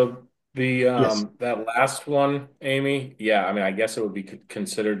 So the Yes. that last one, Amy, yeah, I mean, I guess it would be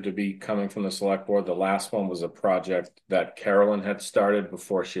considered to be coming from the select board. The last one was a project that Carolyn had started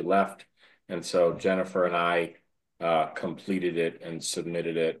before she left. And so Jennifer and I completed it and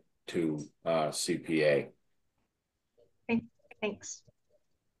submitted it to CPA. Okay, thanks.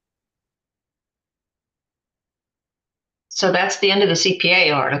 So that's the end of the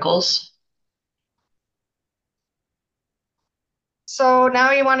CPA articles. So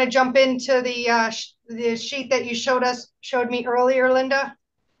now you want to jump into the sheet that you showed me earlier, Linda?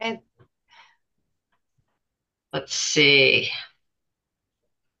 And Let's see.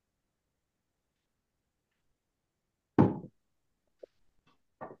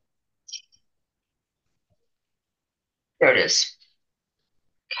 There it is.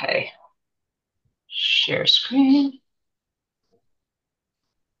 Okay. Share screen.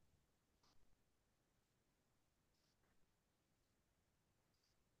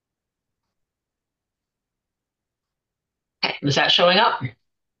 Okay, is that showing up?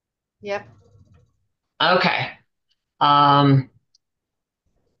 yep. Okay.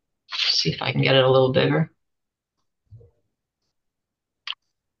 See if I can get it a little bigger.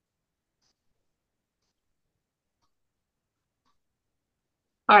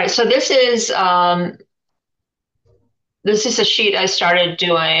 All right, so this is a sheet I started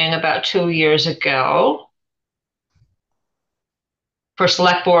doing about 2 years ago for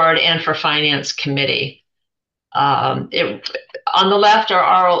select board and for finance committee. On the left are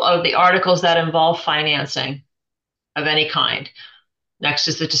all of the articles that involve financing of any kind. Next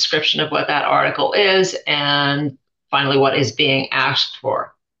is the description of what that article is, and finally what is being asked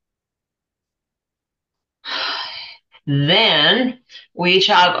for. Then we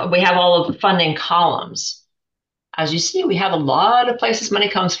have all of the funding columns. As you see, we have a lot of places money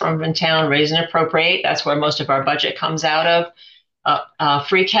comes from in town. Raise and appropriate, that's where most of our budget comes out of.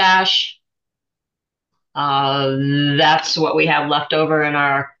 Free cash, that's what we have left over in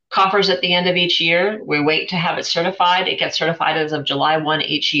our coffers at the end of each year. We wait to have it certified. It gets certified as of July 1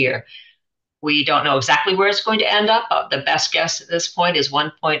 each year. We don't know exactly where it's going to end up. The best guess at this point is a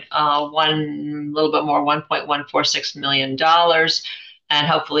little bit more, $1.146 million. And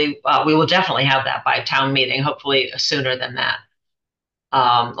hopefully we will definitely have that by town meeting, hopefully sooner than that.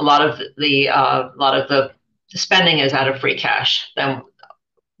 A lot of the spending is out of free cash. Then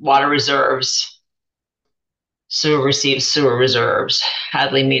water reserves, sewer receives sewer reserves,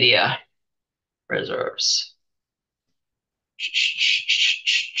 Hadley Media reserves.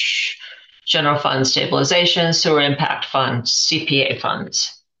 General fund stabilization, sewer impact fund, CPA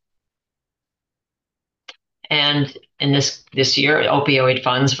funds. And in this year, opioid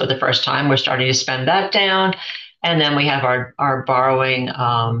funds for the first time, we're starting to spend that down. And then we have our borrowing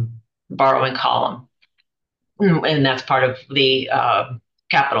column. And that's part of the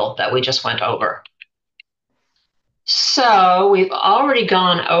capital that we just went over. So we've already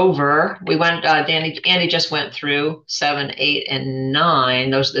gone over, Andy just went through 7, 8, and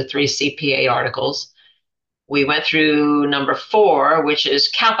 9. Those are the 3 CPA articles. We went through number 4, which is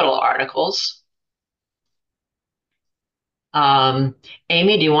capital articles.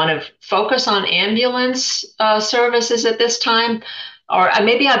 Amy, do you want to focus on ambulance services at this time? Or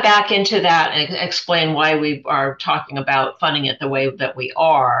maybe I back into that and explain why we are talking about funding it the way that we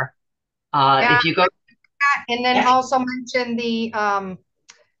are. Yeah. If you go, and then also mention the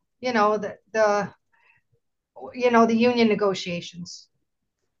the union negotiations.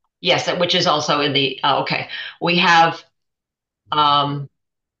 Yes, which is also in the okay. We have in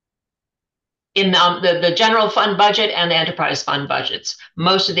the general fund budget and the enterprise fund budgets.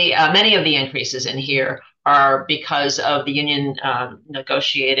 Many of the increases in here are because of the union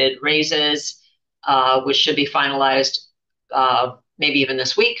negotiated raises, which should be finalized maybe even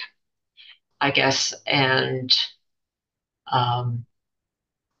this week, I guess. And trying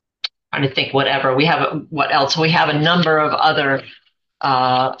to think what else. We have a number of other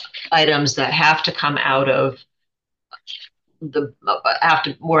items that have to come out of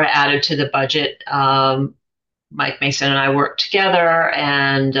were added to the budget. Mike Mason and I worked together,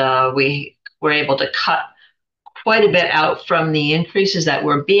 and we were able to cut quite a bit out from the increases that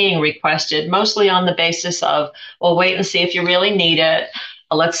were being requested, mostly on the basis of, well, wait and see if you really need it.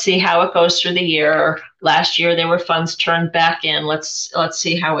 Let's see how it goes through the year. Last year there were funds turned back in. Let's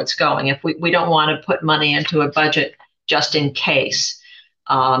see how it's going. If we don't want to put money into a budget just in case.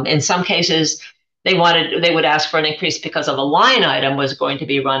 In some cases, they would ask for an increase because of a line item was going to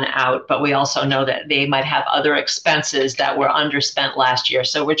be run out, but we also know that they might have other expenses that were underspent last year.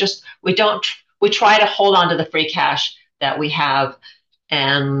 So we try to hold on to the free cash that we have,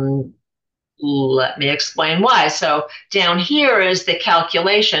 and let me explain why. So down here is the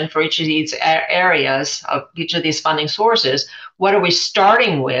calculation for each of these areas of each of these funding sources. What are we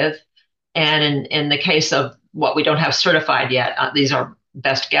starting with? And in the case of what we don't have certified yet, these are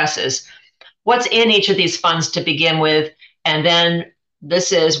best guesses. What's in each of these funds to begin with, and then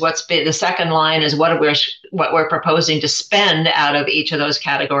this is the second line is what we're proposing to spend out of each of those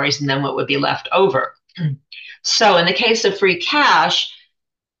categories, and then what would be left over. So in the case of free cash,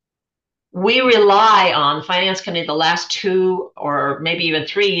 we rely on the Finance Committee the last 2 or maybe even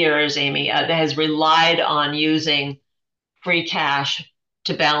 3 years, Amy, that has relied on using free cash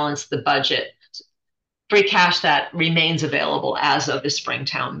to balance the budget. Free cash that remains available as of the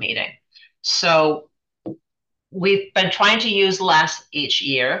Springtown meeting. So we've been trying to use less each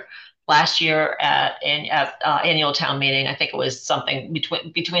year. Last year at annual town meeting, I think it was something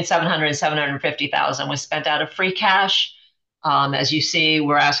between 700 and 750,000 was spent out of free cash. As you see,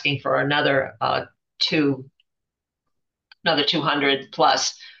 we're asking for another 200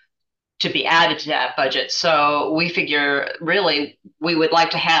 plus to be added to that budget. So we figure really we would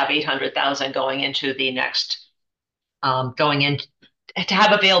like to have 800,000 going into the next to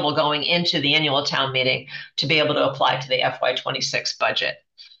have available going into the annual town meeting to be able to apply to the FY26 budget.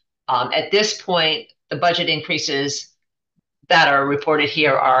 At this point, the budget increases that are reported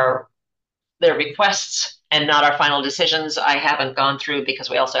here are their requests and not our final decisions. I haven't gone through because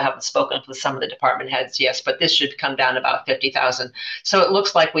we also haven't spoken with some of the department heads, yes, but this should come down about 50,000. So it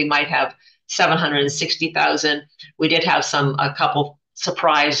looks like we might have 760,000. We did have a couple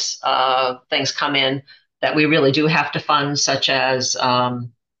surprise things come in that we really do have to fund, such as the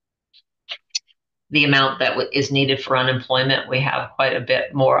amount that is needed for unemployment. We have quite a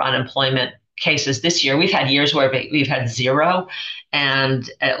bit more unemployment cases this year. We've had years where we've had 0, and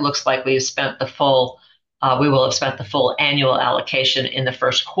it looks like we will have spent the full annual allocation in the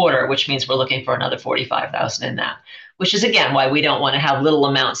first quarter, which means we're looking for another 45,000 in that, which is again why we don't want to have little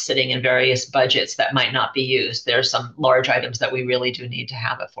amounts sitting in various budgets that might not be used. There's some large items that we really do need to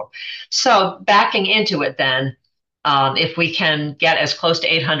have it for. So backing into it then, if we can get as close to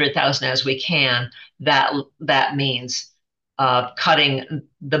 800,000 as we can, that means cutting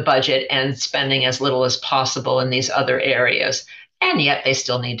the budget and spending as little as possible in these other areas, and yet they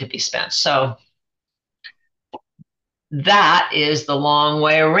still need to be spent. So that is the long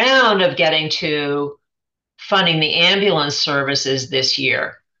way around of getting to funding the ambulance services this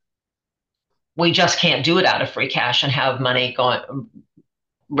year. We just can't do it out of free cash and have money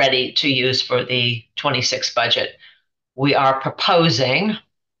ready to use for the 26 budget. We are proposing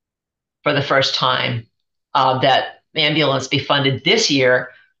for the first time that the ambulance be funded this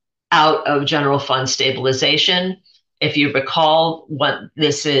year out of general fund stabilization. If you recall,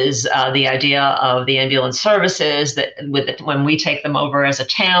 this is the idea of the ambulance services that when we take them over as a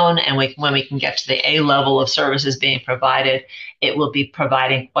town and when we can get to the A level of services being provided, it will be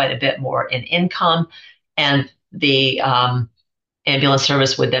providing quite a bit more in income, and the ambulance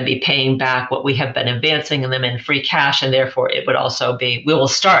service would then be paying back what we have been advancing them in free cash, and therefore it would also be, we will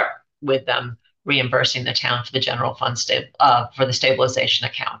start with them reimbursing the town for the general fund for the stabilization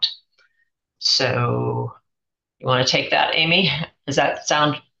account. So you want to take that, Amy? Does that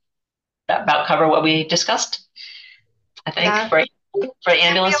sound that about cover what we discussed? I think for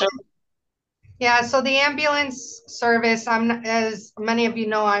ambulance service. Yeah, so the ambulance service, as many of you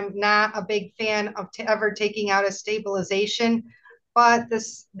know, I'm not a big fan of ever taking out a stabilization, but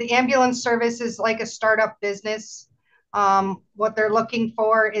the ambulance service is like a startup business. What they're looking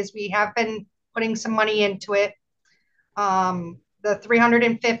for is, we have been putting some money into it. The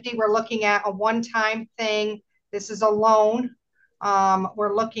 350, we're looking at a one-time thing. This is a loan.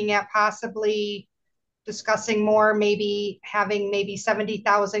 We're looking at possibly discussing more, maybe having maybe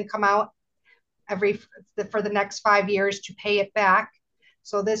 70,000 come out for the next 5 years to pay it back.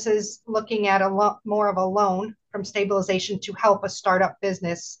 So this is looking at a lot more of a loan from stabilization to help a startup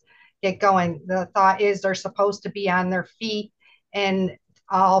business get going. The thought is they're supposed to be on their feet and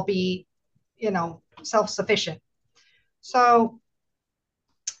all be, self-sufficient. So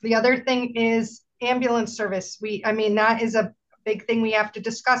the other thing is ambulance service. That is a big thing we have to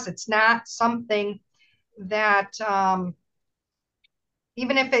discuss. It's not something that,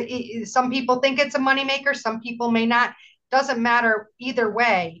 even if some people think it's a moneymaker, some people may not, doesn't matter either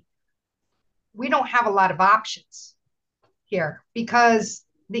way. We don't have a lot of options here, because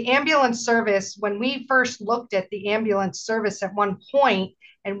the ambulance service, when we first looked at the ambulance service at one point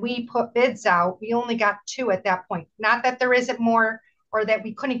and we put bids out, we only got 2 at that point. Not that there isn't more or that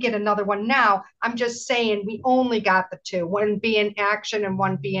we couldn't get another one now. I'm just saying we only got the 2, one being Action and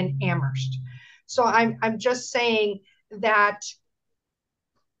one being Amherst. So I'm just saying that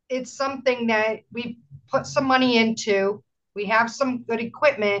it's something that we put some money into. We have some good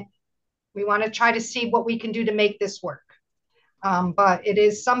equipment. We want to try to see what we can do to make this work. But it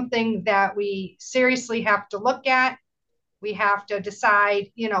is something that we seriously have to look at. We have to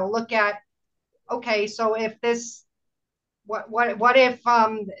decide, look at, okay, so if this, what if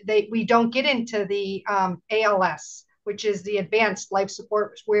we don't get into the ALS, which is the advanced life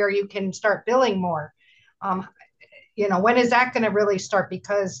support, where you can start billing more? When is that going to really start?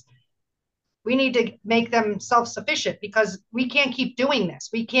 Because we need to make them self-sufficient, because we can't keep doing this.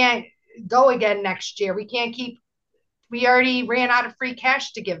 We can't go again next year. We already ran out of free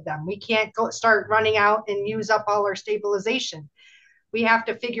cash to give them. We can't start running out and use up all our stabilization. We have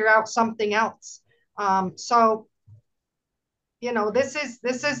to figure out something else. So, this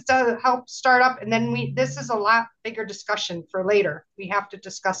is to help start up. And then this is a lot bigger discussion for later. We have to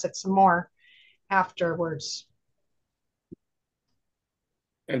discuss it some more afterwards.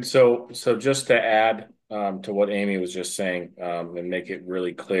 And so just to add to what Amy was just saying, and make it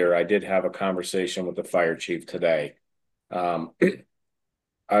really clear, I did have a conversation with the fire chief today.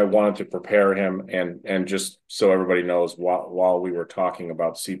 I wanted to prepare him, and just so everybody knows, while we were talking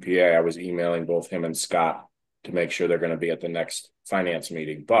about CPA, I was emailing both him and Scott to make sure they're going to be at the next finance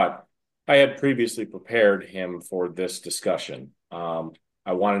meeting. But I had previously prepared him for this discussion.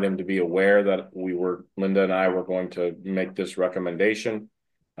 I wanted him to be aware that Linda and I were going to make this recommendation,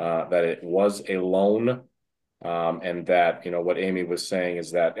 that it was a loan, and that, what Amy was saying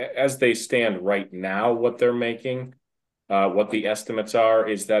is that as they stand right now, what they're making, what the estimates are,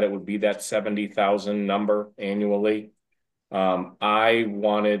 is that it would be that 70,000 number annually.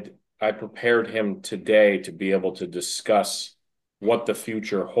 I prepared him today to be able to discuss what the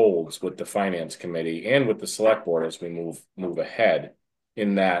future holds with the finance committee and with the select board as we move ahead,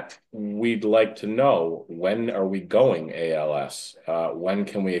 in that we'd like to know, when are we going ALS? When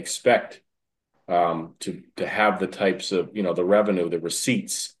can we expect to have the types of, the revenue, the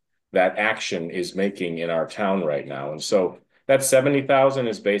receipts that Action is making in our town right now? And so that 70,000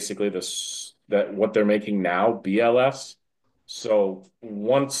 is basically what they're making now, BLS. So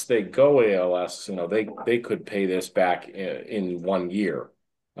once they go ALS, they could pay this back in 1 year.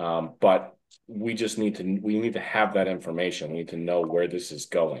 But we need to have that information. We need to know where this is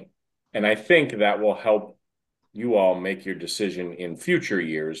going. And I think that will help you all make your decision in future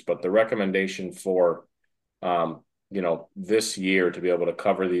years. But the recommendation for, this year, to be able to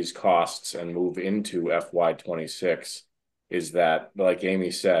cover these costs and move into FY26, is that, like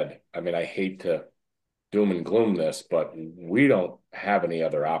Amy said, I hate to doom and gloom this, but we don't have any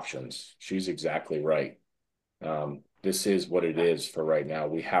other options. She's exactly right. This is what it is for right now.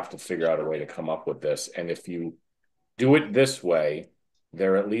 We have to figure out a way to come up with this. And if you do it this way,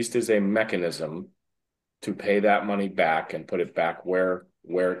 there at least is a mechanism to pay that money back and put it back where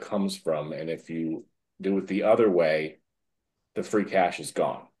it comes from. And if you do it the other way, the free cash is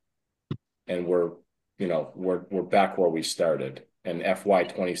gone. And we're back where we started, and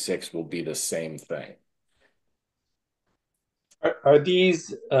FY26 will be the same thing. Are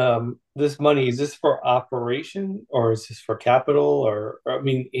these this money, is this for operation or is this for capital, or I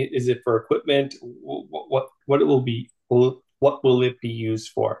mean, is it for equipment? What it will be, what will it be used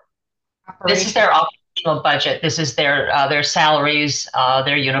for? This is their operational budget. This is their salaries,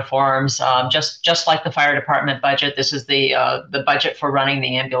 their uniforms, just like the fire department budget. This is the budget for running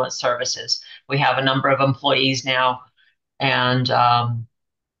the ambulance services. We have a number of employees now, and all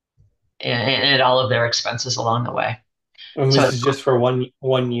of their expenses along the way. And So this is just for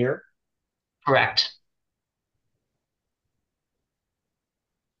one year? correct.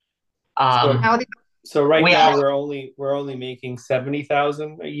 So right we now are- we're only making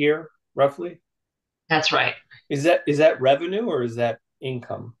 70,000 a year, roughly. That's right. Is that revenue or is that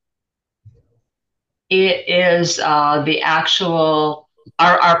income? It is the actual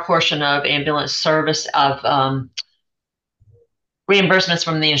our portion of ambulance service of reimbursements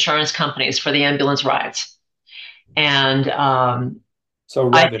from the insurance companies for the ambulance rides, and so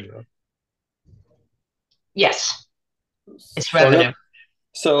revenue. Yes, it's revenue.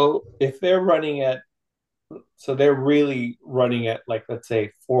 So if they're really running at, like, let's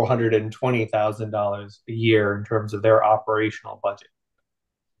say $420,000 a year in terms of their operational budget.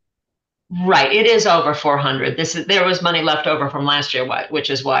 Right, it is over 400. There was money left over from last year, which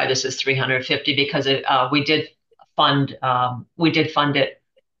is why this is 350, because we did fund it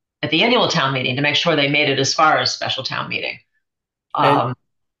at the annual town meeting to make sure they made it as far as special town meeting.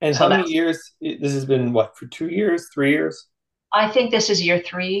 And how many years? This has been what, for 2 years, 3 years? I think this is year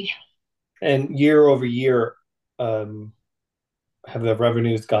 3. And year over year, have the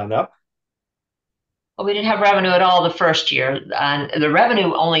revenues gone up? Well, we didn't have revenue at all the first year, and the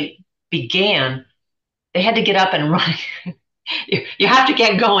revenue only began. They had to get up and run. You have to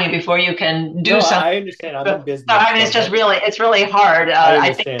get going before you can do something. I understand. I'm in business. I mean, it's really hard.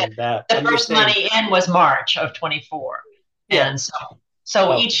 I think that the first money in was March of 24, yeah. And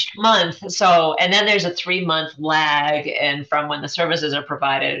so each month. And then there's a 3-month lag, and from when the services are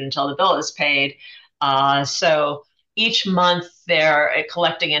provided until the bill is paid. So each month they're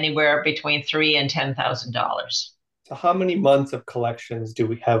collecting anywhere between $3,000 and $10,000. So how many months of collections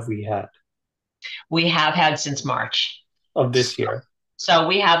have we had? We have had since March of this year. So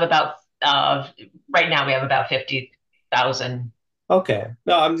we have about right now we have about 50,000. Okay.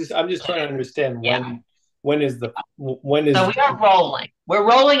 No, I'm just trying to understand when is. So we are rolling. We're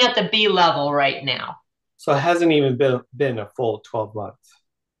rolling at the B level right now. So it hasn't even been a full 12 months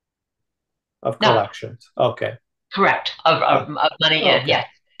of collections. No. Okay. Correct. Of money in. Yeah,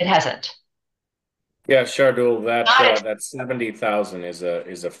 it hasn't. Yeah, Shardul, that 70,000 is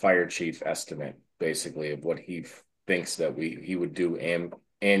a fire chief estimate, basically, of what he thinks that he would do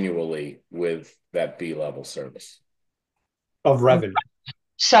annually with that B level service of revenue.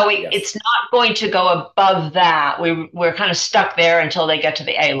 So it's not going to go above that. We're kind of stuck there until they get to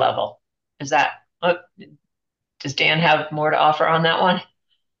the A level. Is that? Does Dan have more to offer on that one?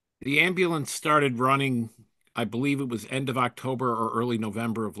 The ambulance started running, I believe it was end of October or early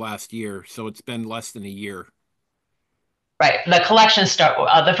November of last year, so it's been less than a year. Right. The collection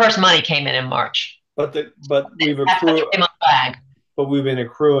the first money came in March. But we've accrued. But we've been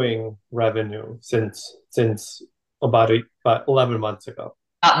accruing revenue since about 11 months ago.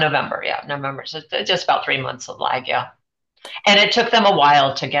 November. So just about 3 months of lag. Yeah. And it took them a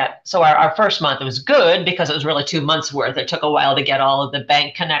while to get. So our first month, it was good because it was really 2 months worth. It took a while to get all of the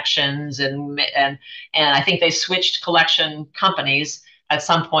bank connections, and I think they switched collection companies. At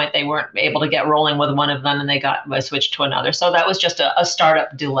some point, they weren't able to get rolling with one of them, and they switched to another. So that was just a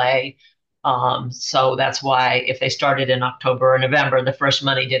startup delay. So that's why if they started in October or November, the first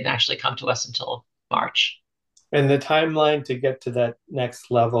money didn't actually come to us until March. And the timeline to get to that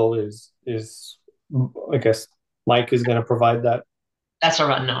next level is I guess Mike is going to provide that. That's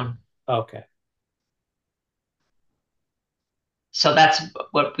our unknown. Okay. So that's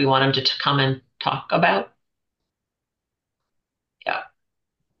what we want him to come and talk about. Yeah.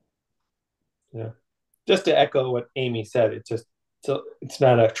 Yeah. Just to echo what Amy said, it's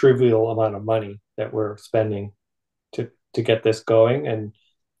not a trivial amount of money that we're spending to get this going, and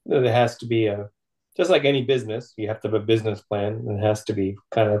there has to be just like any business, you have to have a business plan, and it has to be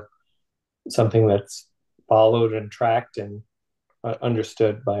kind of something that's followed and tracked and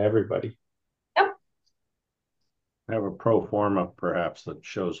understood by everybody. Yep. Have a pro forma perhaps that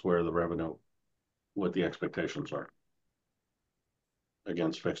shows where the revenue, what the expectations are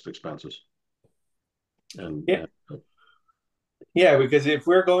against fixed expenses. And Yeah, because if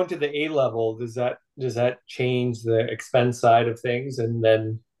we're going to the A level, does that change the expense side of things? And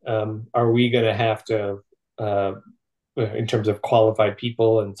then are we going to have to, in terms of qualified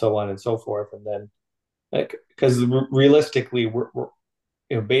people and so on and so forth, and then like because realistically, we're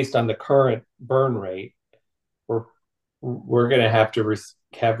based on the current burn rate, we're we're going to have to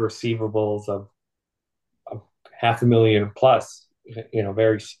have receivables of 500,000 plus,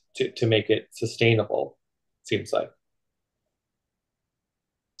 very to make it sustainable. Seems like.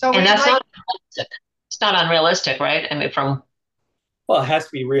 So And we'd that's like, not unrealistic. It's not unrealistic, right? I mean, Well, it has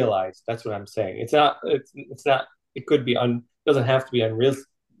to be realized. That's what I'm saying. It's not. It's not. It could be doesn't have to be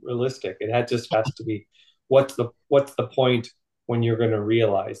unrealistic. Just has to be. What's the point when you're going to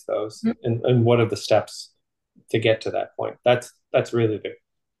realize those, and what are the steps to get to that point? That's really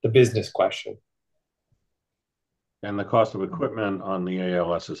the business question. And the cost of equipment on the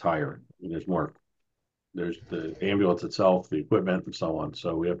ALS is higher. I mean, there's the ambulance itself, the equipment, and so on.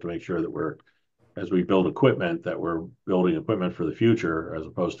 So we have to make sure that as we build equipment, that we're building equipment for the future, as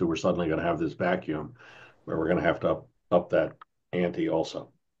opposed to we're suddenly going to have this vacuum where we're going to have to up that ante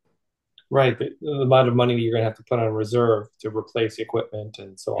also. Right. The amount of money that you're going to have to put on reserve to replace equipment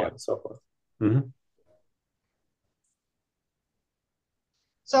and so on and so forth. Mm-hmm.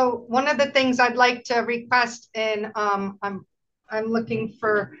 so one of the things I'd like to request, and I'm looking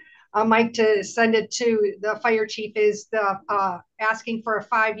for Mike to send it to the fire chief, is the asking for a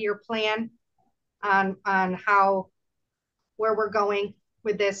 5-year plan on where we're going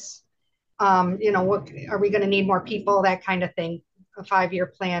with this. What are we going to need more people, that kind of thing, a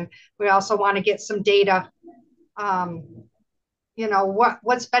 5-year plan. We also want to get some data,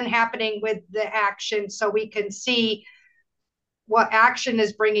 what's been happening with the action, so we can see what action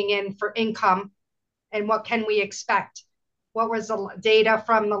is bringing in for income and what can we expect. What was the data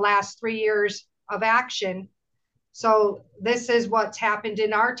from the last 3 years of action? So this is what's happened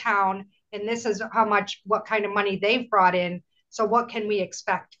in our town, and this is what kind of money they've brought in. So what can we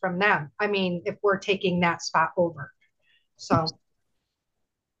expect from them? I mean, if we're taking that spot over. So.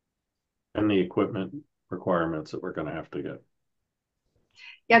 And the equipment requirements that we're going to have to get.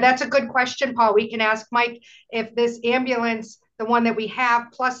 Yeah, that's a good question, Paul. We can ask Mike if this ambulance, the one that we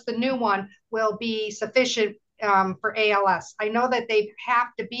have, plus the new one, will be sufficient for ALS. I know that they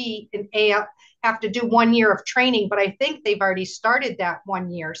have to do 1 year of training, but I think they've already started that 1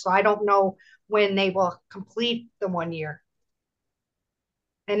 year. So I don't know when they will complete the 1 year,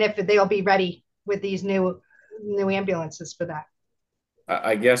 and if they'll be ready with these new ambulances for that.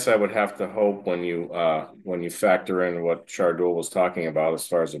 I guess I would have to hope when you factor in what Shardul was talking about as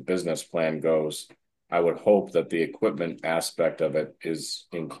far as a business plan goes, I would hope that the equipment aspect of it is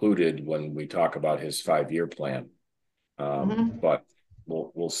included when we talk about his 5-year plan. But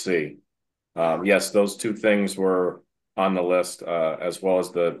we'll see. Yes, those two things were on the list, as well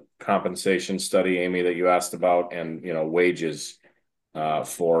as the compensation study, Amy, that you asked about, and wages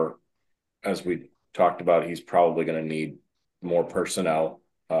for, as we talked about, he's probably going to need more personnel,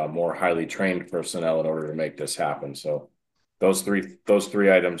 more highly trained personnel in order to make this happen. So those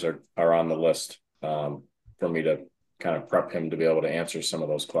three items are on the list for me to kind of prep him to be able to answer some of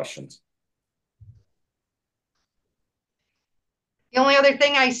those questions. The only other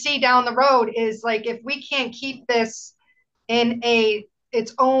thing I see down the road is, like, if we can't keep this in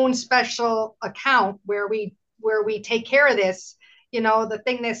its own special account where we take care of this, the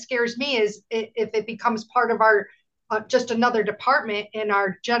thing that scares me is if it becomes part of our just another department in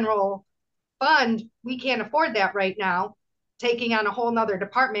our general fund. We can't afford that right now, taking on a whole nother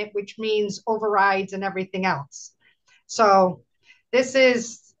department, which means overrides and everything else. So this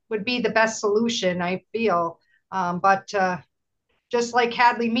would be the best solution, I feel. But just like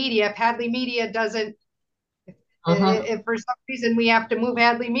Hadley Media, if Hadley Media doesn't, if for some reason we have to move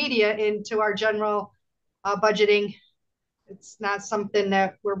Hadley Media into our general budgeting, it's not something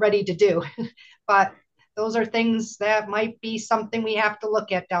that we're ready to do. But those are things that might be something we have to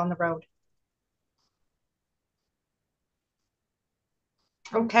look at down the road.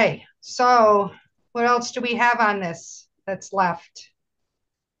 Okay, so what else do we have on this that's left?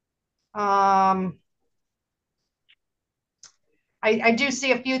 I do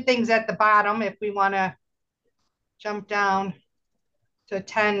see a few things at the bottom if we want to jump down to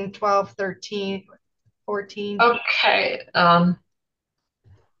 10, 12, 13, 14. Okay.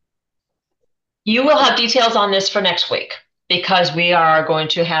 You will have details on this for next week, because we are going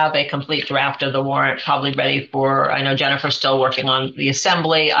to have a complete draft of the warrant probably ready for, I know Jennifer's still working on the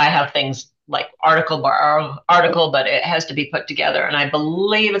assembly. I have things like article, but it has to be put together. And I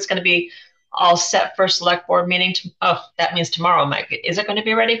believe it's going to be all set for select board meeting. Oh, that means tomorrow, Mike. Is it going to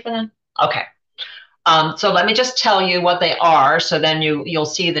be ready for then? Okay. So let me just tell you what they are, so then you'll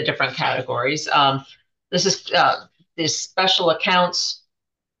see the different categories. This is these special accounts.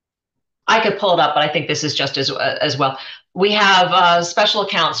 I could pull it up, but I think this is just as well. We have special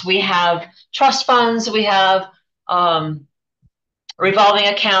accounts. We have trust funds. We have revolving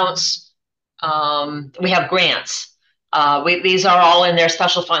accounts. We have grants. These are all in their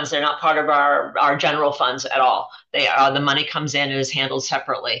special funds. They're not part of our general funds at all. They are, the money comes in and is handled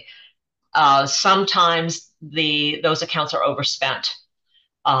separately. Sometimes those accounts are overspent.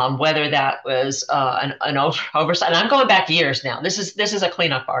 Whether that was an oversight, and I'm going back years now. This is a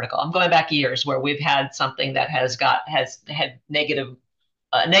cleanup article. I'm going back years where we've had something that has had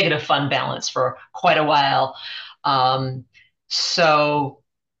negative fund balance for quite a while. So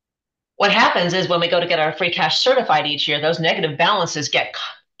what happens is when we go to get our free cash certified each year, those negative balances get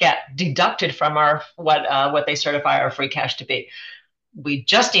deducted from our what they certify our free cash to be. We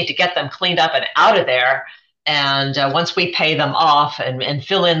just need to get them cleaned up and out of there. And once we pay them off and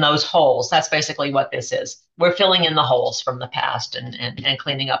fill in those holes, that's basically what this is. We're filling in the holes from the past and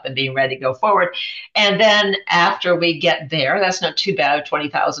cleaning up and being ready to go forward. And then after we get there, that's not too bad,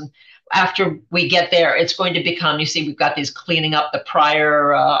 20,000. After we get there, it's going to become, you see, we've got these cleaning up the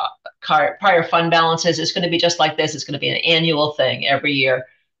prior fund balances. It's going to be just like this. It's going to be an annual thing every year.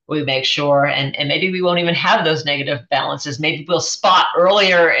 We make sure, and maybe we won't even have those negative balances. Maybe we'll spot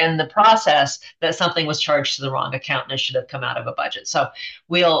earlier in the process that something was charged to the wrong account and it should have come out of a budget. So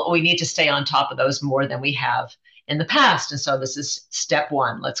we need to stay on top of those more than we have in the past. And so this is step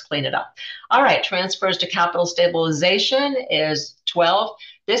one. Let's clean it up. All right, transfers to capital stabilization is 12.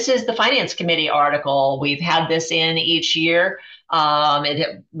 This is the Finance Committee article. We've had this in each year.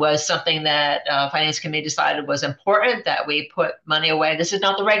 It was something that Finance Committee decided was important, that we put money away. This is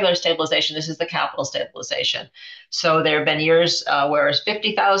not the regular stabilization. This is the capital stabilization. So there have been years where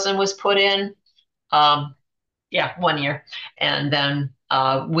 50,000 was put in. Yeah, 1 year. And then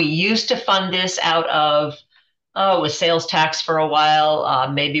we used to fund this out of, with sales tax for a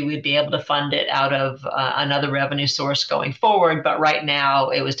while. Maybe we'd be able to fund it out of another revenue source going forward. But right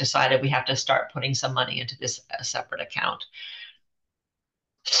now it was decided we have to start putting some money into this separate account.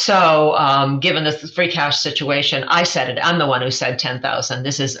 So given the free cash situation, I said it. I'm the one who said 10,000.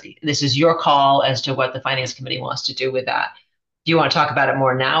 This is your call as to what the Finance Committee wants to do with that. Do you want to talk about it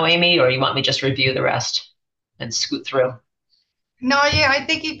more now, Amy, or you want me just review the rest and scoot through? No, yeah, I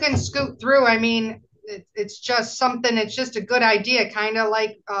think you can scoot through. I mean, it's just something. It's just a good idea, kind of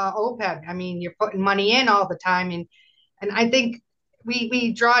like OPEB. I mean, you're putting money in all the time, and I think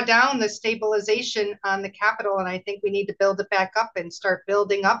we draw down the stabilization on the capital, and I think we need to build it back up and start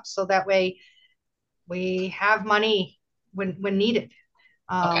building up so that way we have money when needed.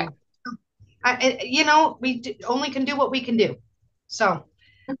 Okay. We only can do what we can do. So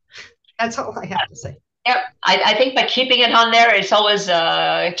that's all I have to say. Yep. I think by keeping it on there, it's always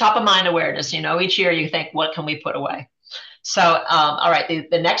top of mind awareness. Each year you think, what can we put away? So, all right,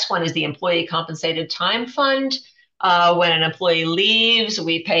 the next one is the employee compensated time fund. When an employee leaves,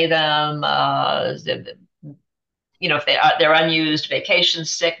 we pay them, if they're unused, vacation,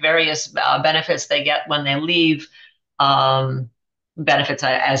 sick, various benefits they get when they leave, benefits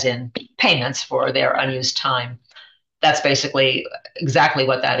as in payments for their unused time. That's basically exactly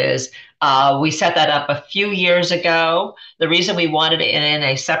what that is. We set that up a few years ago. The reason we wanted it in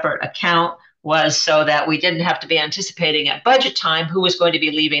a separate account was so that we didn't have to be anticipating at budget time who was going to be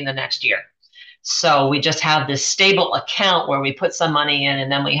leaving the next year. So we just have this stable account where we put some money in,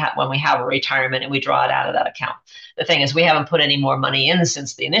 and then when we have a retirement, and we draw it out of that account. The thing is, we haven't put any more money in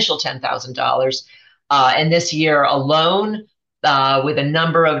since the initial $10,000. And this year alone, with a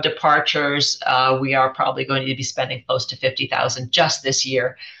number of departures, we are probably going to be spending close to 50,000 just this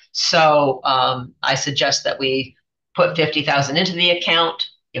year. So I suggest that we put 50,000 into the account.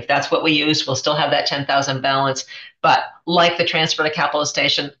 If that's what we use, we'll still have that 10,000 balance. But like the transfer to capital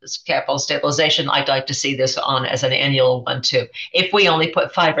stabilization, I'd like to see this on as an annual one too. If we only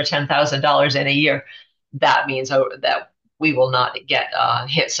put $5,000 or $10,000 in a year, that means that we will not get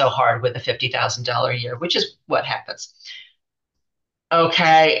hit so hard with a $50,000 a year, which is what happens.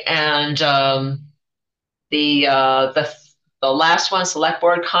 Okay, and the last one, select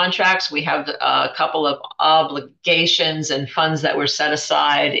board contracts, we have a couple of obligations and funds that were set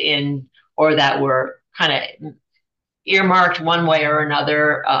aside or that were kind of earmarked one way or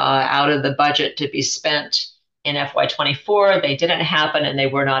another out of the budget to be spent in FY24. They didn't happen and they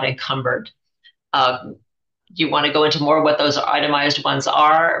were not encumbered. Do you want to go into more what those itemized ones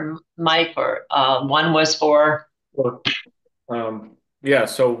are, Mike? Or one was for? Yeah,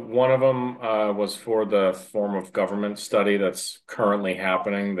 so one of them was for the form of government study that's currently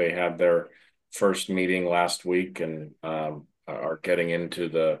happening. They had their first meeting last week and are getting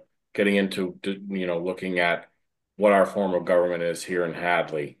into looking at what our form of government is here in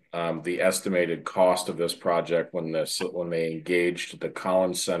Hadley. The estimated cost of this project when they engaged the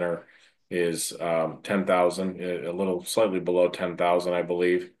Collins Center is $10,000, a little slightly below $10,000, I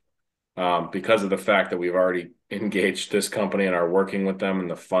believe. Because of the fact that we've already engaged this company and are working with them and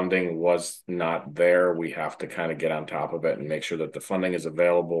the funding was not there, we have to kind of get on top of it and make sure that the funding is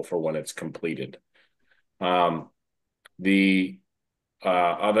available for when it's completed. The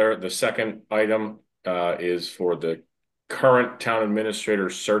second item is for the current town administrator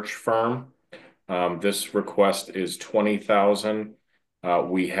search firm. This request is $20,000.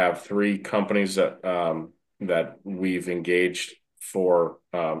 We have 3 companies that we've engaged for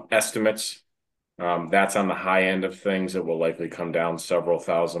estimates. That's on the high end of things. It will likely come down several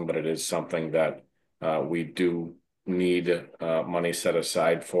thousand, but it is something that we do need money set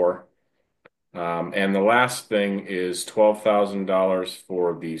aside for. And the last thing is $12,000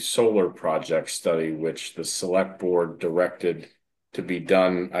 for the solar project study, which the select board directed to be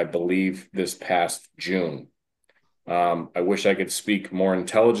done, I believe, this past June. I wish I could speak more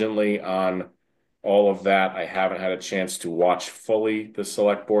intelligently on all of that. I haven't had a chance to watch fully the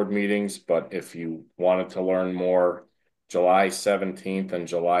select board meetings, but if you wanted to learn more, July 17th and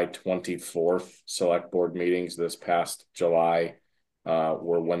July 24th select board meetings this past July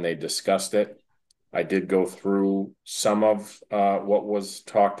were when they discussed it. I did go through some of what was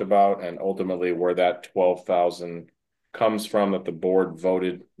talked about and ultimately where that $12,000 comes from, that the board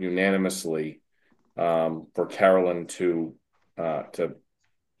voted unanimously for Carolyn to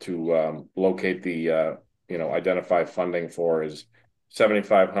locate the identify funding for is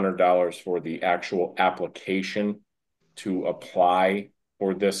 $7,500 for the actual application to apply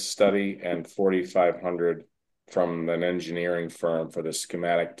for this study and $4,500 from an engineering firm for the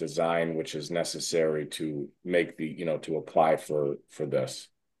schematic design, which is necessary to make to apply for this.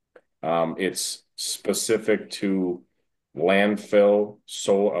 It's specific to landfill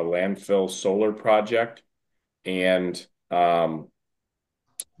solar project, and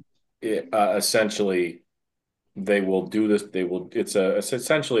essentially they will do this. It's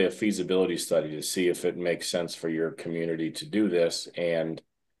essentially a feasibility study to see if it makes sense for your community to do this, and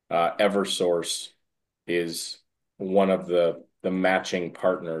Eversource is one of the matching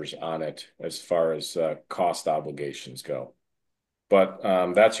partners on it as far as cost obligations go. But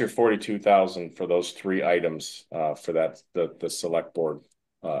that's your $42,000 for those 3 items for the select board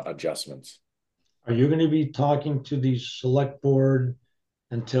adjustments. Are you going to be talking to the select board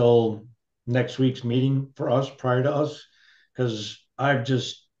until next week's meeting for us, prior to us? Because I've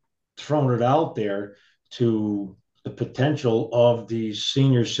just thrown it out there to the potential of the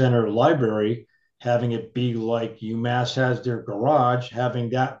senior center library, having it be like UMass has their garage, having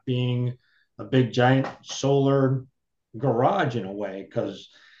that being a big giant solar garage in a way. Because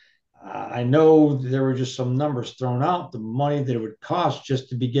I know there were just some numbers thrown out, the money that it would cost just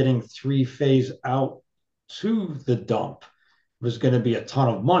to be getting 3-phase out to the dump was going to be a ton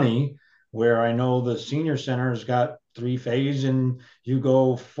of money, where I know the senior center has got 3-phase and you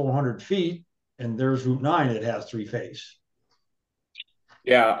go 400 feet and there's Route 9 that has 3-phase.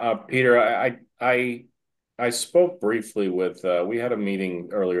 Yeah, Peter, I spoke briefly with, we had a meeting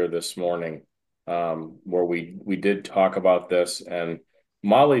earlier this morning where we did talk about this, and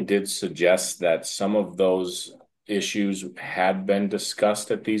Molly did suggest that some of those issues had been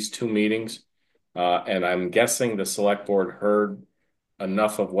discussed at these 2 meetings. And I'm guessing the select board heard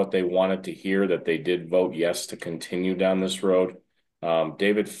enough of what they wanted to hear that they did vote yes to continue down this road.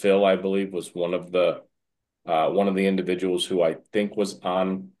 David Phil, I believe, was one of the individuals who I think was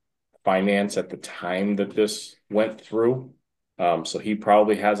on finance at the time that this went through. So he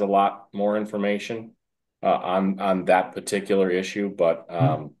probably has a lot more information on that particular issue, but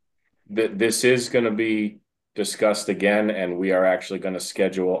this is going to be discussed again, and we are actually going to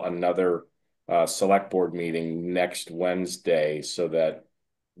schedule another select board meeting next Wednesday so that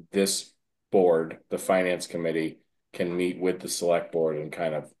this board, the finance committee, can meet with the select board and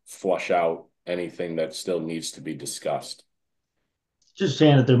kind of flush out anything that still needs to be discussed. Just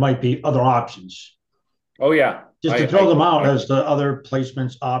saying that there might be other options. Oh yeah. Just to throw them out as the other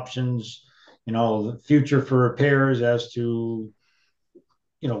placements options, the future for repairs as to,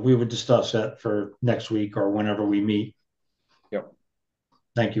 we would discuss that for next week or whenever we meet. Yep.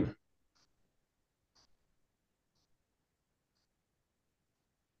 Thank you.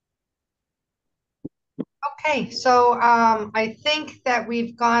 Okay, so I think that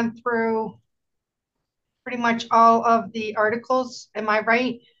we've gone through pretty much all of the articles. Am I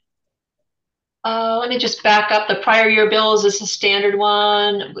right? Let me just back up. The prior year bills is a standard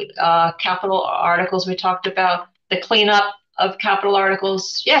one. Capital articles we talked about. The cleanup of capital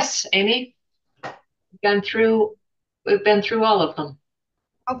articles. Yes, Amy. We've been through all of them.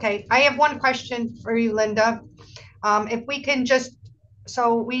 Okay, I have one question for you, Linda. If we can just,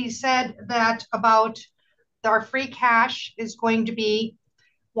 so we said that about our free cash is going to be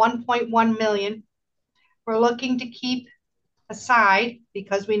 1.1 million. We're looking to keep aside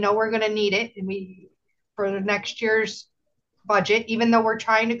because we know we're going to need it and for the next year's budget, even though we're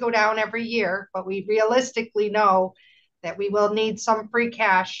trying to go down every year, but we realistically know that we will need some free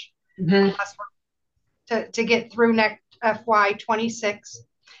cash to get through next FY26.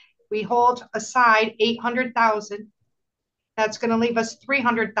 We hold aside 800,000. That's going to leave us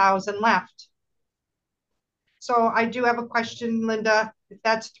 300,000 left. So I do have a question, Linda. If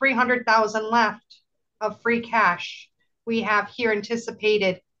that's 300,000 left of free cash, we have here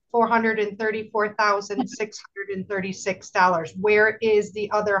anticipated $434,636. Where is the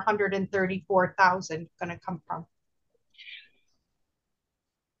other 134,000 going to come from?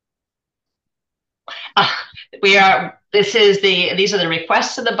 These are the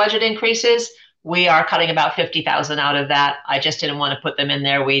requests of the budget increases. We are cutting about 50,000 out of that. I just didn't want to put them in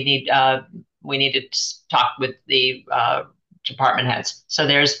there. We need to talk with the department heads. So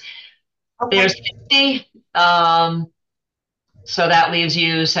there's 50. So that leaves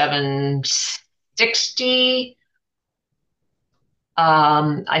you 760.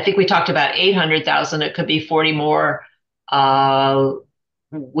 I think we talked about 800,000. It could be 40 more.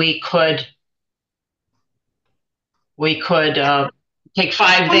 We could take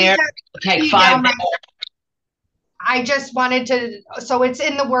 5 there, take 5 there. I just wanted to, so it's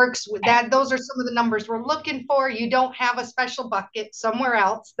in the works with that. Those are some of the numbers we're looking for. You don't have a special bucket somewhere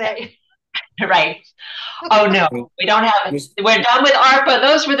else that. Right. Oh no, we don't have it. We're done with ARPA.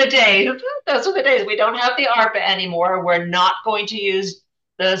 Those were the days. Those were the days. We don't have the ARPA anymore. We're not going to use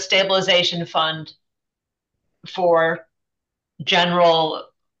the stabilization fund for general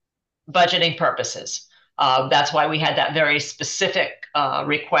budgeting purposes. That's why we had that very specific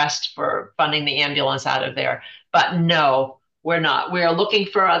request for funding the ambulance out of there. But no, we're not. We're looking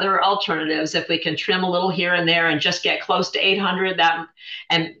for other alternatives. If we can trim a little here and there and just get close to 800,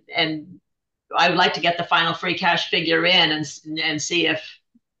 and I would like to get the final free cash figure in and see if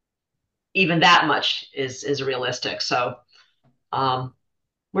even that much is realistic. So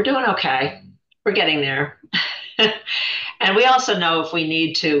we're doing okay. We're getting there. And we also know if we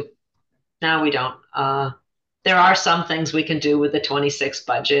need to, no, we don't. There are some things we can do with the 26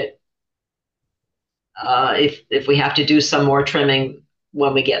 budget. If we have to do some more trimming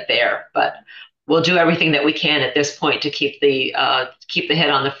when we get there, but we'll do everything that we can at this point to keep the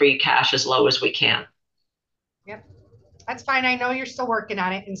hit on the free cash as low as we can. Yep, that's fine. I know you're still working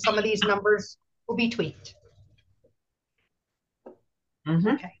on it, and some of these numbers will be tweaked.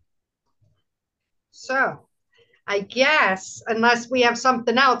 Okay. So, I guess unless we have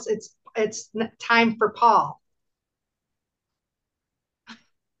something else, it's time for Paul.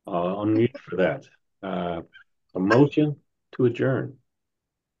 I'll need for that. A motion to adjourn.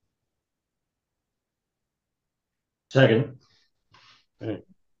 Second. Okay.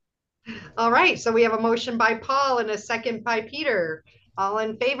 All right, so we have a motion by Paul and a second by Peter. All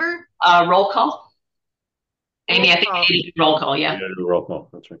in favor? Roll call. Amy, I think Amy, roll call, yeah. Roll call,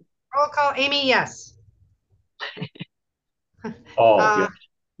 that's right. Roll call, Amy, yes. Oh,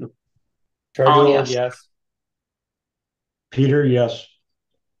 yes. Charlie, yes. Peter, yes.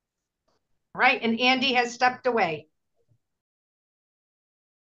 All right, and Andy has stepped away.